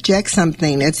want to interject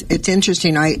something. It's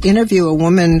interesting. I interview a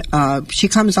woman. She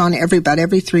comes on about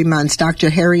every 3 months. Dr.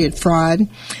 Harriet Fraud.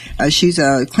 She's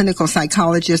a clinical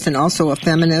psychologist and also a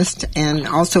feminist and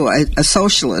also a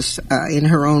socialist in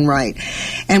her own right.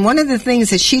 And one of the things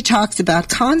that she talks about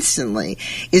constantly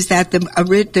is that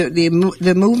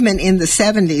the movement in the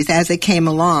 70s, as it came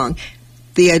along,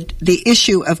 the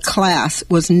issue of class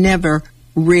was never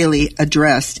really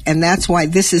addressed, and that's why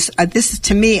this is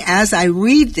to me, as I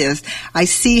read this, I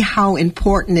see how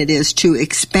important it is to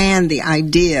expand the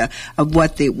idea of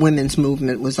what the women's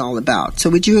movement was all about. So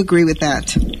would you agree with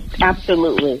that?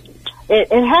 Absolutely.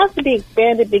 It has to be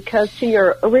expanded because, to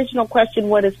your original question,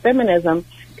 what is feminism?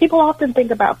 People often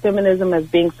think about feminism as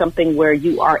being something where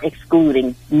you are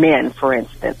excluding men, for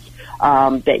instance,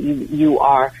 that you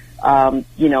are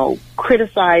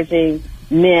criticizing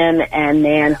men and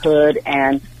manhood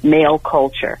and male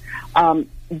culture.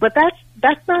 But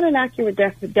that's not an accurate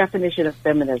definition of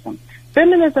feminism.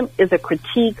 Feminism is a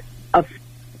critique of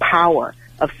power,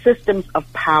 of systems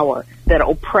of power that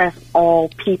oppress all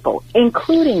people,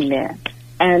 including men.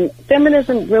 And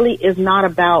feminism really is not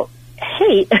about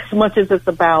hate as much as it's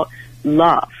about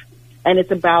love. And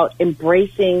it's about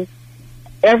embracing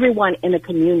everyone in a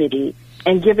community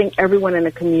and giving everyone in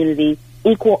a community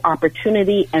equal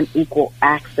opportunity and equal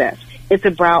access. It's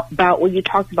about what you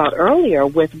talked about earlier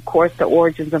with, of course, the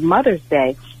origins of Mother's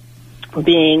Day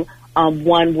being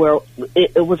one where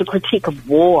it was a critique of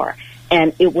war,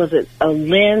 and it was a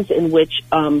lens in which,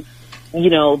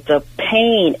 the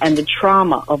pain and the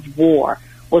trauma of war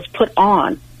was put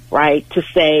on, right, to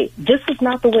say, this is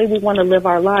not the way we want to live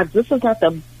our lives. This is not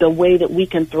the way that we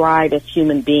can thrive as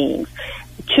human beings.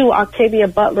 Back to Octavia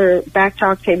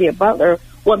Butler,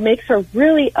 what makes her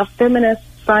really a feminist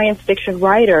science fiction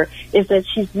writer is that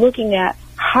she's looking at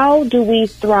how do we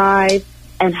thrive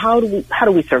and how do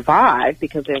we survive,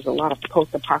 because there's a lot of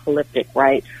post-apocalyptic,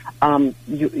 right,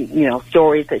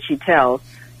 stories that she tells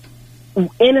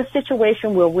in a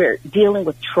situation where we're dealing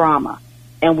with trauma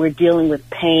and we're dealing with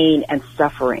pain and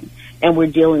suffering and we're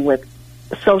dealing with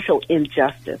social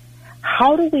injustice.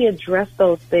 How do we address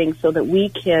those things so that we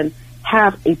can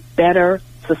have a better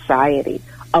society,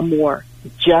 a more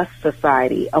just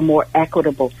society, a more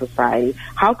equitable society?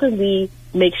 How can we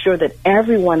make sure that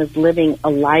everyone is living a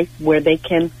life where they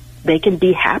can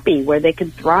be happy, where they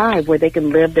can thrive, where they can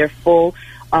live their full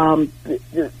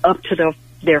up to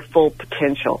their full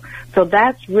potential? So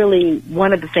that's really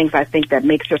one of the things I think that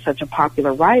makes her such a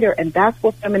popular writer, and that's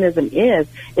what feminism is.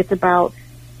 It's about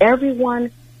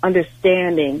everyone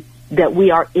understanding that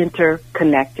we are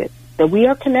interconnected, that we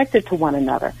are connected to one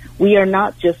another. We are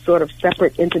not just sort of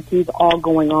separate entities all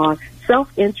going on.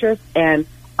 Self-interest and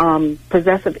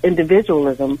possessive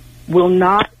individualism will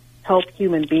not help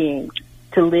human beings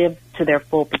to live to their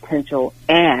full potential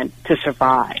and to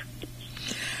survive.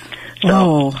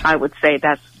 So I would say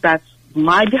that's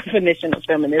my definition of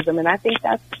feminism, and I think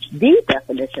that's the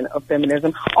definition of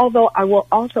feminism. Although I will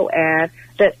also add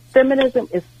that feminism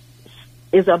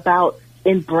is about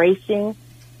embracing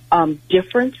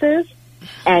differences,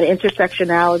 and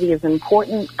intersectionality is an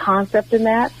important concept in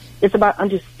that. It's about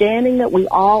understanding that we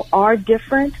all are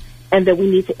different and that we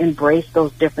need to embrace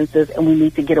those differences, and we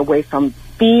need to get away from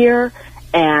fear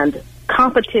and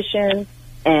competition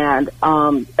and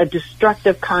a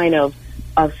destructive kind of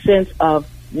sense of,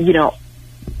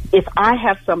 if I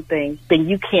have something, then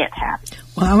you can't have it.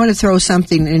 Well, I want to throw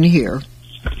something in here.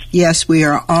 Yes, we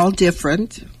are all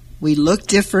different. We look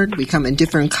different. We come in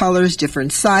different colors,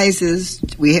 different sizes.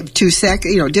 We have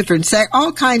different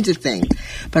all kinds of things.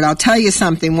 But I'll tell you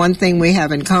something. One thing we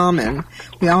have in common: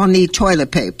 we all need toilet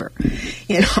paper.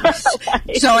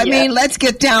 So I mean, let's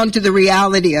get down to the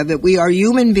reality of it. We are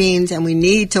human beings, and we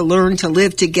need to learn to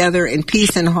live together in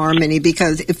peace and harmony.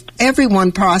 Because if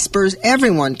everyone prospers,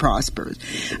 everyone prospers.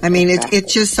 I mean,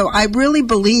 it's just so. I really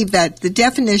believe that the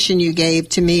definition you gave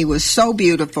to me was so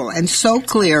beautiful and so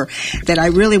clear that I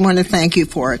really want to thank you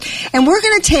for it. And we're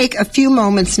going to take a few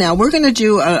moments now. We're going to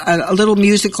do a little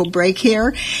musical break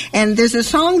here. And there's a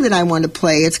song that I want to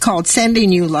play. It's called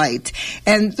Sending You Light.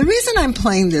 And the reason I'm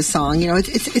playing this song,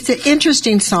 it's an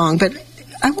interesting song, but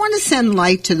I want to send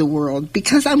light to the world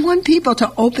because I want people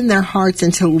to open their hearts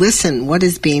and to listen what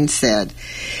is being said.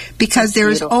 Because there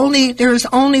is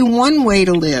only one way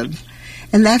to live,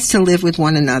 and that's to live with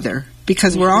one another.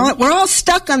 because we're all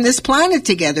stuck on this planet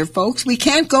together, folks. We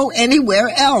can't go anywhere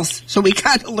else, so we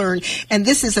got to learn. And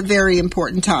this is a very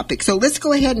important topic. So let's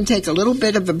go ahead and take a little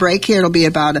bit of a break here. It'll be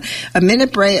about a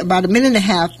minute break, about a minute and a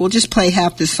half. We'll just play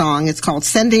half the song. It's called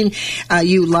 "Sending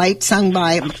You Light," sung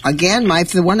by again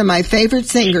one of my favorite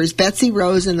singers, Betsy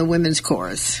Rose, in the women's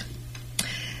chorus.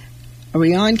 Are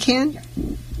we on, Ken?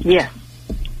 Yes.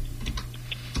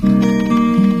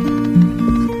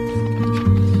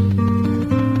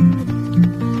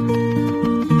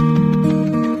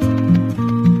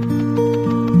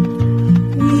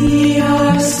 We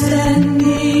are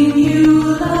sending you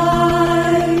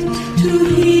light to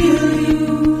heal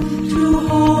you, to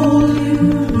hold you.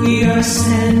 We are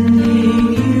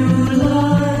sending you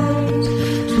light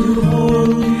to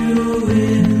hold you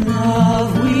in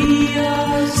love. We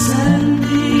are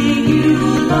sending you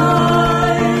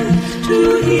light to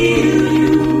heal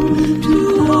you, to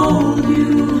hold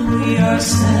you. We are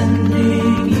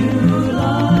sending you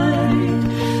light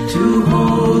to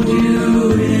hold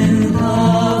you in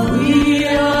love. We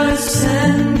are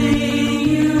sending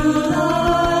you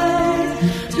light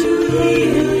to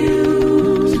heal you,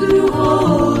 to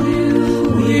hold you.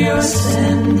 We are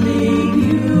sending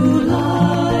you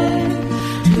light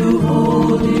to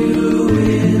hold you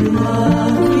in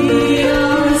love. We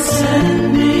are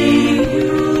sending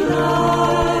you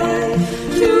light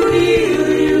to heal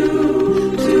you,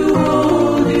 to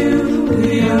hold you.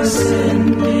 We are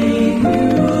sending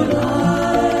you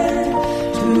light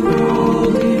to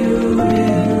hold you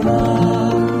in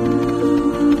love.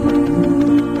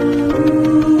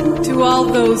 To all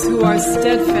those who are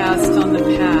steadfast on the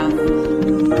path,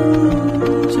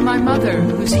 to my mother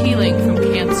who's healing from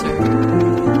cancer,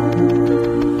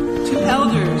 to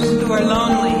elders who are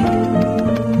lonely,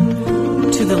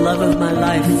 to the love of my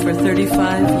life for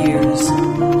 35 years,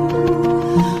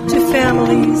 To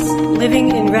families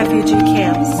living in refugee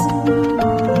camps,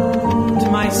 to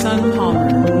my son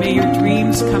Palmer, may your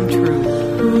dreams come true.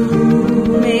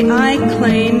 may I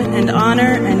claim and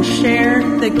honor and share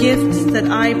the gifts that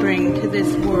I bring to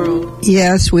this world.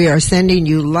 Yes, we are sending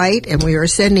you light, and we are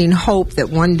sending hope that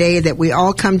one day that we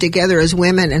all come together as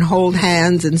women and hold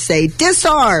hands and say,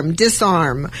 disarm,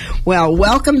 disarm. Well,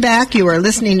 welcome back. You are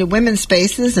listening to Women's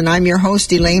Spaces, and I'm your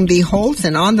host, Elaine B. Holtz,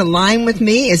 and on the line with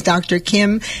me is Dr.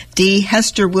 Kim D.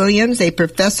 Hester Williams, a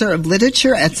professor of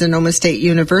literature at Sonoma State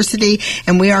University,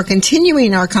 and we are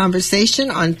continuing our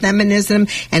conversation on feminism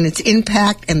and its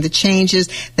impact and the changes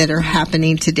that are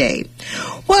happening today.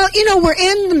 Well, we're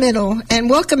in the middle, and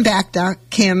welcome back, Doc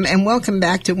Kim, and welcome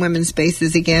back to Women's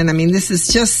Spaces again. I mean, this is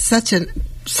just such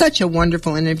a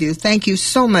wonderful interview. Thank you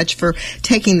so much for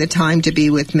taking the time to be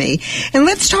with me. And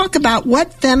let's talk about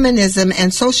what feminism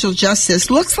and social justice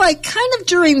looks like kind of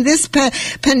during this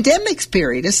pandemic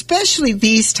period, especially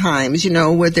these times,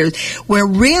 where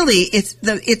really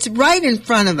it's right in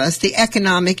front of us, the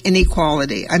economic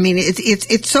inequality. I mean,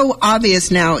 it's so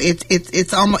obvious now.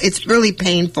 It's really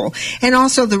painful. And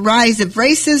also the rise of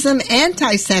racism,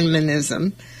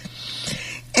 anti-Semitism,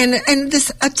 and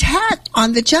this attack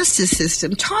on the justice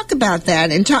system. Talk about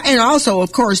that, and also,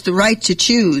 of course, the right to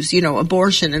choose,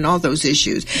 abortion and all those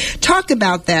issues. Talk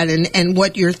about that and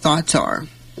what your thoughts are.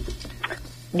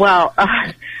 Well,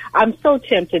 I'm so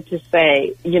tempted to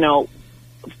say,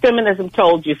 feminism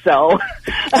told you so.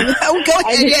 Oh, go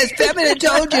ahead. Yes, feminism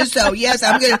told you so. Yes,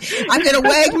 I'm gonna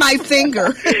wag my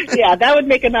finger. Yeah, that would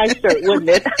make a nice shirt, wouldn't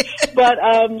it? But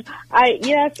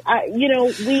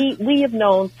we have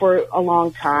known for a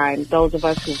long time, those of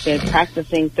us who've been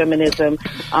practicing feminism,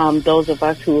 those of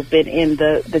us who have been in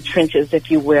the trenches,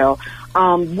 if you will.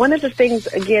 One of the things,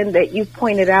 again, that you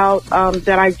pointed out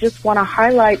that I just want to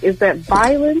highlight is that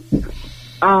violence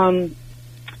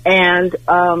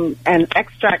and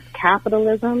extract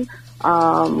capitalism,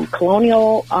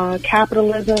 colonial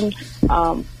capitalism,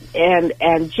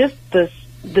 and just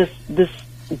this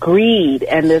greed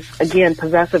and this, again,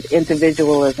 possessive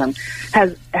individualism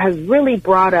has really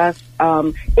brought us.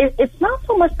 It's not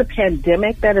so much the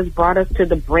pandemic that has brought us to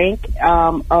the brink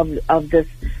of this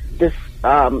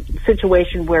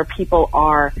situation where people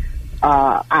are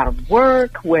out of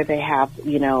work, where they have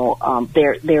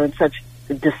they're in such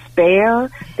despair,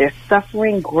 they're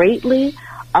suffering greatly.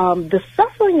 The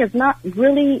suffering is not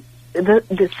really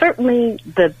certainly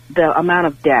the amount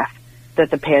of death that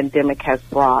the pandemic has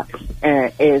brought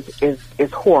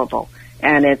is horrible,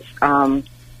 and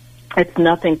it's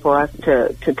nothing for us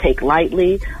to take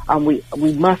lightly.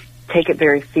 We must take it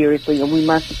very seriously, and we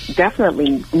must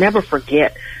definitely never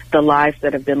forget the lives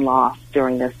that have been lost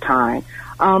during this time.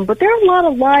 But there are a lot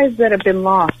of lives that have been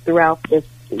lost throughout this,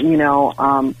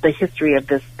 the history of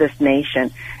this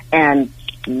nation. And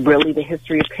really the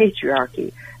history of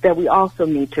patriarchy that we also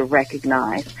need to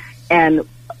recognize. And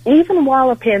even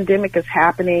while a pandemic is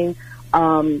happening,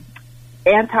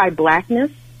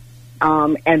 anti-blackness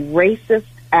and racist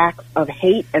acts of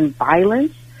hate and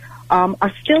violence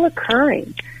are still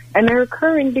occurring. And they're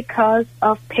occurring because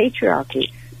of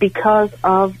patriarchy, because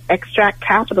of extract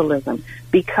capitalism,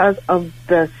 because of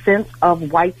the sense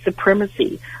of white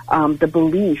supremacy, the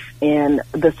belief in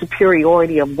the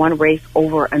superiority of one race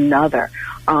over another,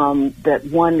 that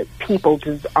one people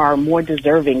are more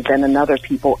deserving than another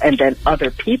people and than other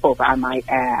peoples, I might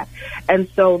add. And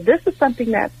so this is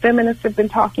something that feminists have been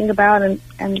talking about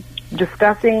and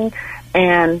discussing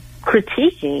and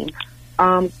critiquing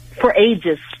for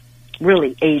ages,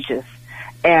 really ages.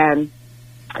 And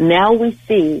now we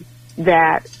see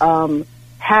that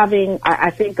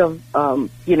I think of,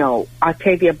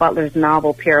 Octavia Butler's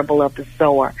novel, Parable of the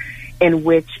Sower, in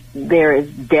which there is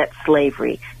debt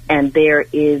slavery and there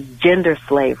is gender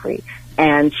slavery.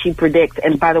 And she predicts,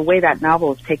 and by the way, that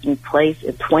novel is taking place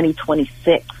in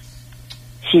 2026.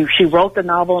 She wrote the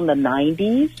novel in the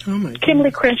 90s. Oh my goodness.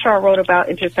 Kimberly Crenshaw wrote about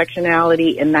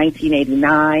intersectionality in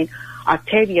 1989.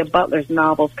 Octavia Butler's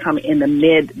novels come in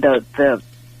the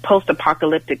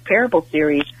post-apocalyptic Parable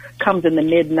series comes in the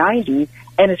mid-90s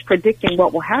and is predicting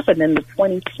what will happen in the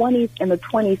 2020s and the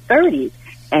 2030s.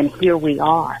 And here we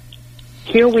are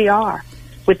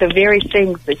with the very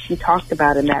things that she talked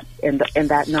about in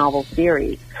that novel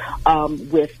series,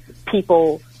 with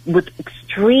people with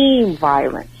extreme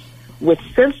violence, with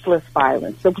senseless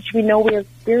violence, which we know we're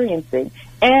experiencing,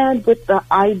 and with the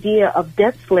idea of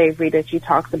debt slavery that she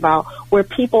talks about, where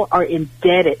people are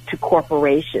indebted to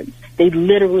corporations. They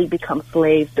literally become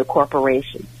slaves to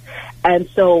corporations. And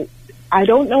so I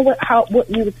don't know what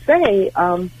you would say,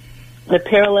 the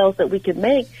parallels that we could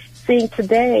make, seeing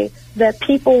today that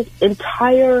people's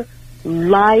entire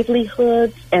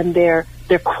livelihoods and their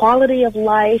quality of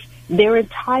life, their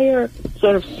entire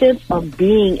sort of sense of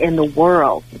being in the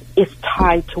world is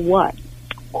tied to what?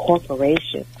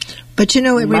 Corporations. But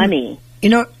money.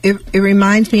 It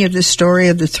reminds me of the story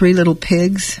of the three little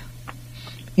pigs.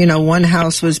 One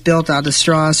house was built out of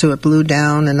straw, so it blew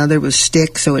down. Another was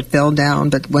stick, so it fell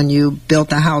down. But when you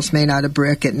built a house made out of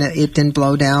brick, it didn't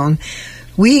blow down.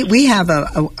 We have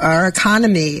our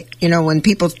economy, when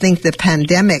people think the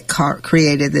pandemic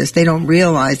created this, they don't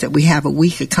realize that we have a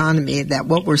weak economy, that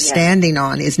what we're standing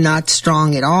on is not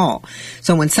strong at all.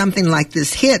 So when something like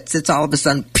this hits, it's all of a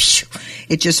sudden,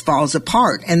 it just falls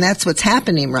apart. And that's what's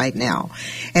happening right now.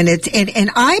 And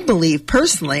and I believe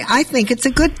personally, I think it's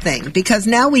a good thing, because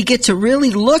now we get to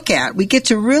really we get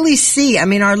to really see,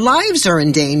 our lives are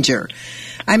in danger.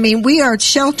 We are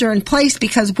shelter in place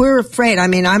because we're afraid.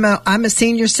 I'm a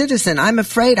senior citizen. I'm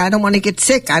afraid. I don't want to get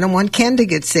sick. I don't want Ken to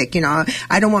get sick.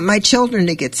 I don't want my children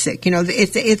to get sick.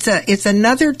 It's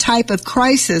another type of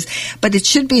crisis, but it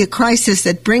should be a crisis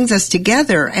that brings us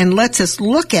together and lets us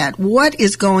look at what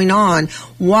is going on.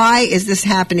 Why is this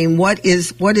happening? What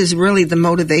is really the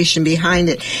motivation behind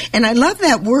it? And I love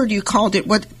that word you called it.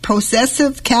 What,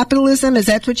 possessive capitalism? Is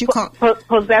that what you call it?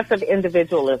 Possessive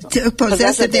individualism.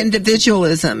 Possessive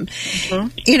individualism.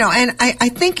 Mm-hmm. And I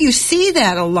think you see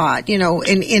that a lot,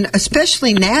 in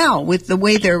especially now with the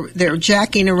way they're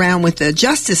jacking around with the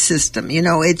justice system.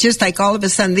 It's just like all of a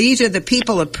sudden these are the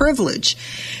people of privilege,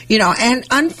 and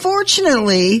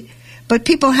unfortunately, but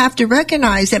people have to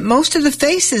recognize that most of the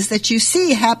faces that you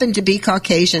see happen to be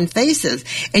Caucasian faces.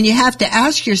 And you have to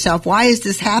ask yourself, why is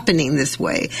this happening this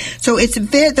way? So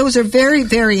those are very,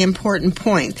 very important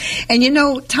points. And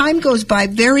time goes by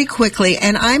very quickly,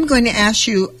 and I'm going to ask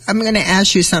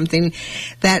you something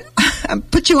that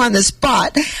put you on the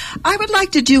spot. I would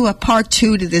like to do a part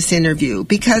 2 to this interview,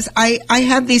 because I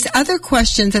have these other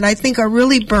questions that I think are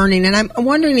really burning, and I'm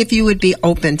wondering if you would be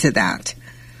open to that.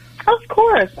 Of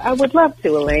course, I would love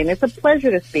to, Elaine. It's a pleasure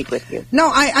to speak with you.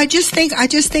 No, I just think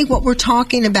what we're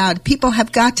talking about, people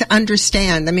have got to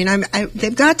understand.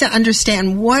 They've got to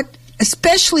understand what,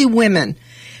 especially women,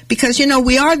 because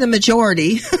we are the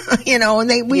majority, and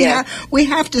we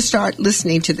have to start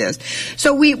listening to this.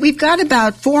 So we've got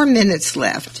about 4 minutes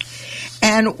left,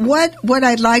 and what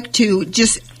I'd like to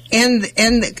just end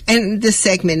this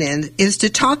segment in is to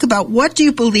talk about what do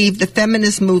you believe the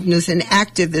feminist movements and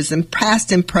activism,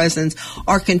 past and present,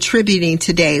 are contributing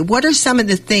today? What are some of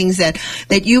the things that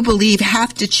you believe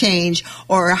have to change,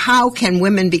 or how can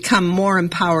women become more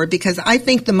empowered? Because I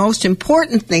think the most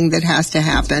important thing that has to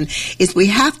happen is we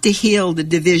have to heal the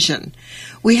division.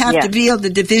 We have Yes. to deal the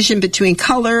division between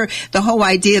color, the whole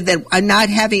idea that not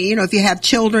having, if you have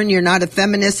children, you're not a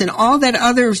feminist, and all that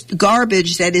other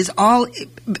garbage that is all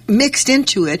mixed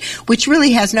into it, which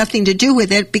really has nothing to do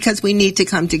with it, because we need to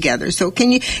come together. So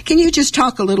can you just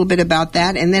talk a little bit about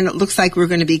that? And then it looks like we're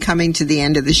going to be coming to the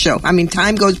end of the show. I mean,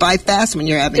 time goes by fast when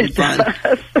you're having fun.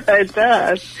 It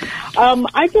does.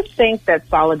 I just think that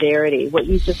solidarity, what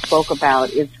you just spoke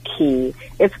about, is key.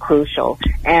 It's crucial.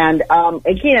 And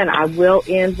again, I will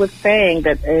end with saying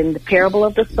that in the parable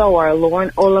of the sower,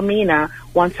 Lauren Olamina,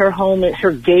 once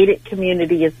her gated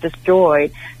community is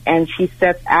destroyed, and she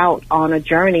sets out on a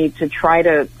journey to try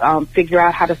to figure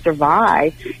out how to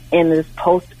survive in this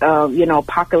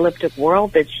apocalyptic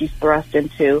world that she's thrust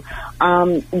into,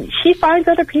 she finds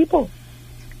other people.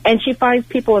 And she finds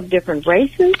people of different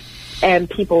races and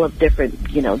people of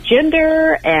different,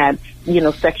 gender and,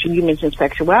 sexual. You mentioned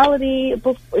sexuality,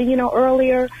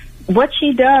 earlier. What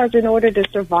she does in order to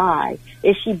survive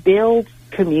is she builds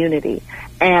community.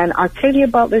 And Octavia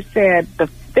Butler said the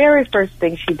very first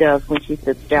thing she does when she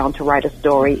sits down to write a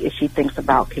story is she thinks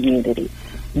about community.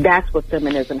 That's what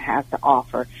feminism has to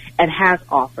offer and has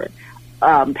offered.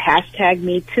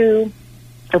 #MeToo.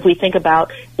 If we think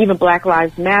about even Black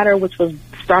Lives Matter, which was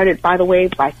started, by the way,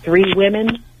 by 3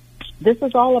 women, this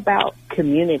is all about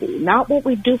community, not what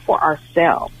we do for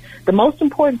ourselves. The most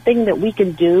important thing that we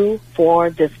can do for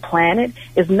this planet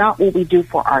is not what we do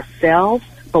for ourselves,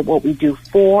 but what we do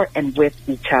for and with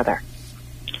each other.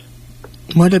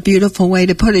 What a beautiful way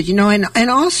to put it, and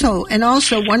also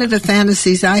one of the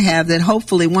fantasies I have that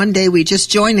hopefully one day we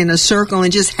just join in a circle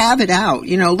and just have it out,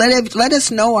 let us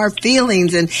know our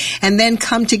feelings and then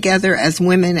come together as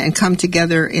women and come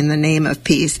together in the name of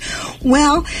peace.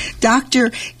 Well,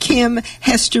 Dr. Kim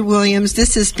Hester Williams,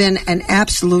 this has been an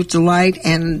absolute delight,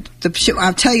 and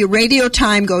I'll tell you, radio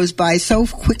time goes by so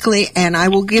quickly, and I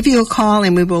will give you a call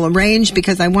and we will arrange,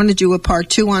 because I want to do a part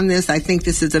 2 on this. I think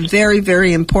this is a very,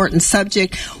 very important subject,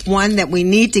 one that we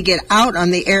need to get out on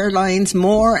the airlines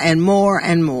more and more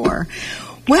and more.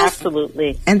 Well,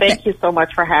 absolutely. And thank you so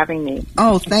much for having me.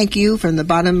 Oh, thank you from the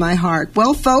bottom of my heart.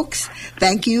 Well, folks,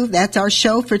 thank you. That's our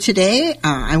show for today.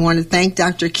 I want to thank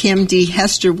Dr. Kim D.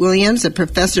 Hester Williams, a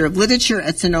professor of literature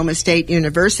at Sonoma State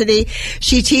University.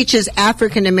 She teaches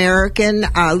African American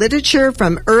literature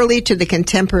from early to the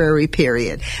contemporary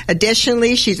period.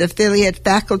 Additionally, she's affiliate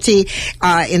faculty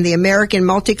in the American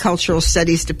Multicultural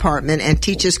Studies Department and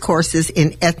teaches courses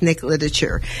in ethnic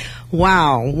literature.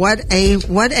 Wow, what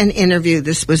an interview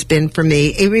this has been for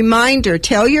me. A reminder,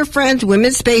 tell your friends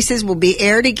Women's Spaces will be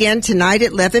aired again tonight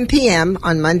at 11 p.m.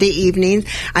 on Monday evenings.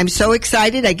 I'm so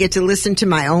excited I get to listen to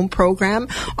my own program.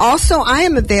 Also, I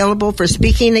am available for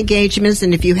speaking engagements,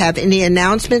 and if you have any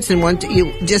announcements and want to,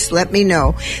 you just let me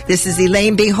know. This is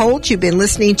Elaine B. Holt. You've been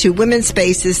listening to Women's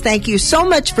Spaces. Thank you so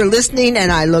much for listening, and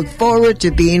I look forward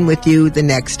to being with you the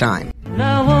next time.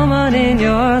 The woman in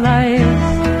your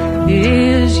life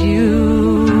is you.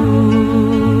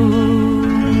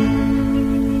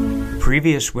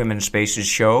 Previous Women's Spaces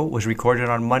show was recorded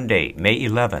on Monday, May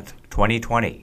 11th, 2020.